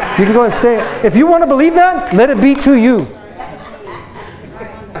 You can go ahead and stay. If you want to believe that, let it be to you.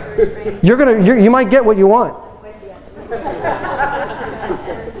 You might get what you want.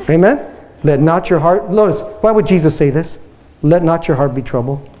 Amen? Let not your heart, notice, why would Jesus say this? Let not your heart be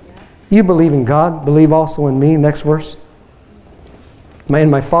troubled. You believe in God, believe also in me. Next verse. In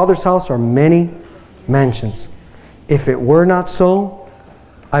my Father's house are many mansions. If it were not so,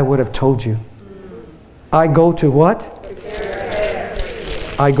 I would have told you. I go to what?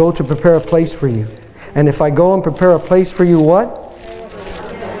 I go to prepare a place for you. And if I go and prepare a place for you, what?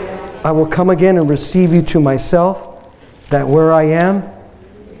 I will come again and receive you to myself, that where I am,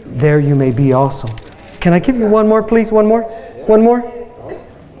 there you may be also. Can I give you one more, please? One more? One more?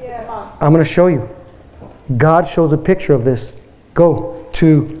 I'm going to show you. God shows a picture of this. Go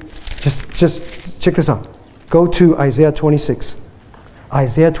to, just check this out. Go to Isaiah 26.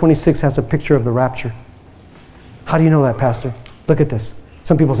 Isaiah 26 has a picture of the rapture. How do you know that, Pastor? Look at this.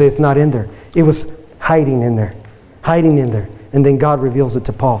 Some people say it's not in there. It was hiding in there. Hiding in there. And then God reveals it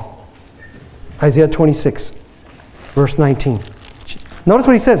to Paul. Isaiah 26, verse 19. Notice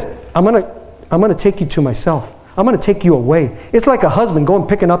what he says. I'm going to take you to myself. I'm going to take you away. It's like a husband going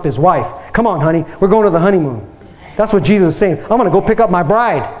picking up his wife. Come on, honey. We're going to the honeymoon. That's what Jesus is saying. I'm going to go pick up my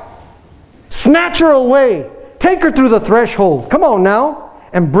bride. Snatch her away. Take her through the threshold. Come on now.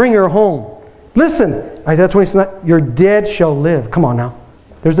 And bring her home. Listen. Isaiah 26, your dead shall live. Come on now.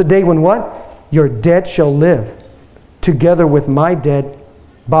 There's a day when what? Your dead shall live. Together with my dead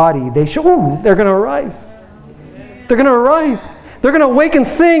body. They shall, they're going to arise. They're going to arise. They're going to awake and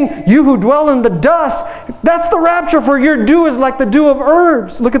sing, you who dwell in the dust. That's the rapture, for your dew is like the dew of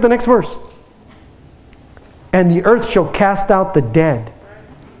herbs. Look at the next verse. And the earth shall cast out the dead.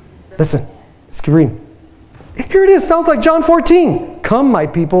 Listen, let's keep reading. Here it is. Sounds like John 14. Come, my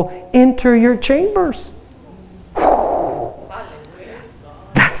people, enter your chambers.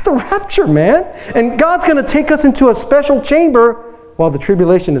 That's the rapture, man. And God's going to take us into a special chamber while the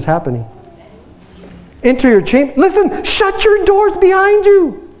tribulation is happening. Enter your chamber. Listen, shut your doors behind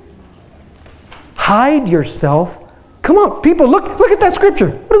you. Hide yourself. Come on, people, look at that scripture.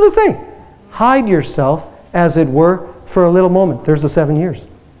 What does it say? Hide yourself, as it were, for a little moment. There's the 7 years.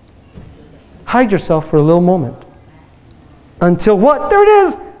 Hide yourself for a little moment. Until what? There it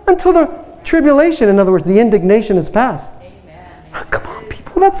is. Until the tribulation. In other words, the indignation is past. Oh, come on,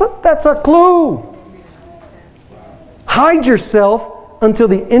 people. That's a clue. Hide yourself until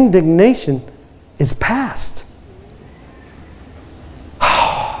the indignation is past.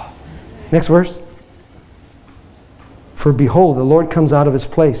 Next verse. For behold, the Lord comes out of his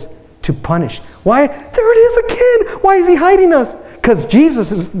place to punish. Why? There it is again. Why is he hiding us?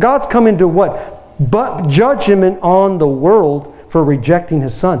 Because God's coming to what? But judgment on the world for rejecting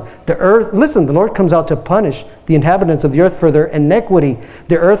his son. The earth, listen, the Lord comes out to punish the inhabitants of the earth for their iniquity.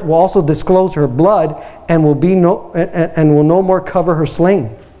 The earth will also disclose her blood and will no more cover her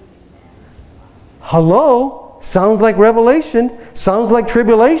slain. Hello? Sounds like Revelation. Sounds like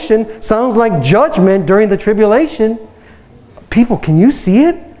tribulation. Sounds like judgment during the tribulation. People, can you see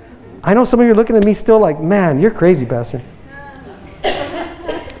it? I know some of you are looking at me still like, man, you're crazy, Pastor.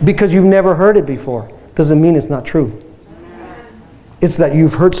 Because you've never heard it before. Doesn't mean it's not true. It's that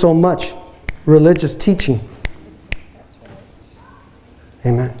you've heard so much religious teaching.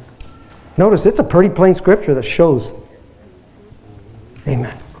 Amen. Notice, it's a pretty plain scripture that shows.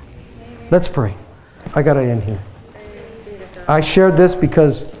 Amen. Let's pray. I got to end here. I shared this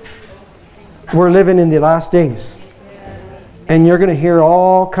because we're living in the last days. And you're going to hear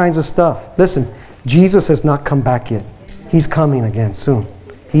all kinds of stuff. Listen, Jesus has not come back yet. He's coming again soon.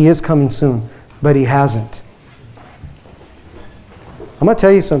 He is coming soon, but He hasn't. I'm going to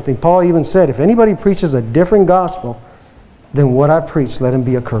tell you something. Paul even said, if anybody preaches a different gospel than what I preach, let him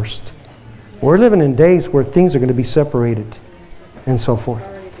be accursed. We're living in days where things are going to be separated and so forth.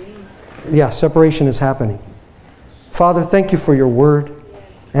 Yeah, separation is happening. Father, thank you for your word.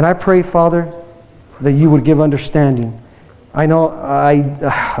 And I pray, Father, that you would give understanding. I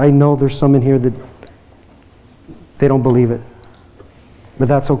know there's some in here that they don't believe it. But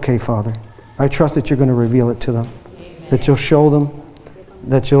that's okay, Father. I trust that you're going to reveal it to them. Amen. That you'll show them.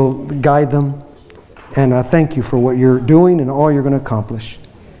 That you'll guide them. And I thank you for what you're doing and all you're going to accomplish.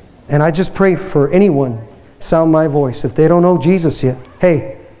 And I just pray for anyone, sound my voice, if they don't know Jesus yet,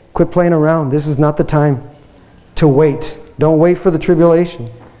 hey, quit playing around. This is not the time to wait. Don't wait for the tribulation.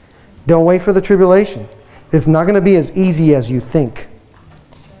 Don't wait for the tribulation. It's not going to be as easy as you think.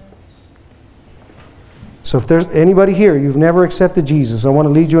 So if there's anybody here, you've never accepted Jesus, I want to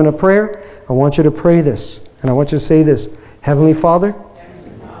lead you in a prayer. I want you to pray this. And I want you to say this. Heavenly Father,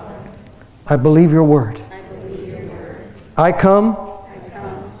 I believe your word. I come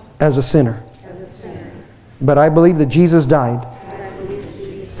as a sinner. But I believe that Jesus died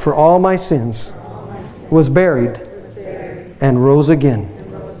for all my sins, was buried, and rose again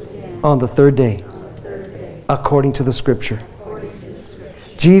on the third day, according to the Scripture.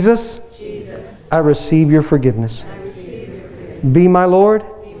 Jesus, I receive your forgiveness. Be my Lord.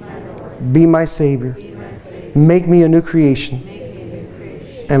 Be my Savior. Make me a new creation.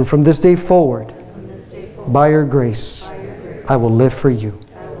 And from this day forward, by your grace, I will live for you.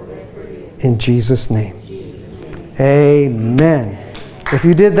 In Jesus' name. Amen. If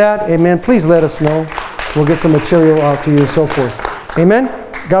you did that, amen, please let us know. We'll get some material out to you and so forth. Amen.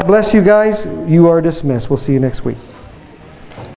 God bless you guys. You are dismissed. We'll see you next week.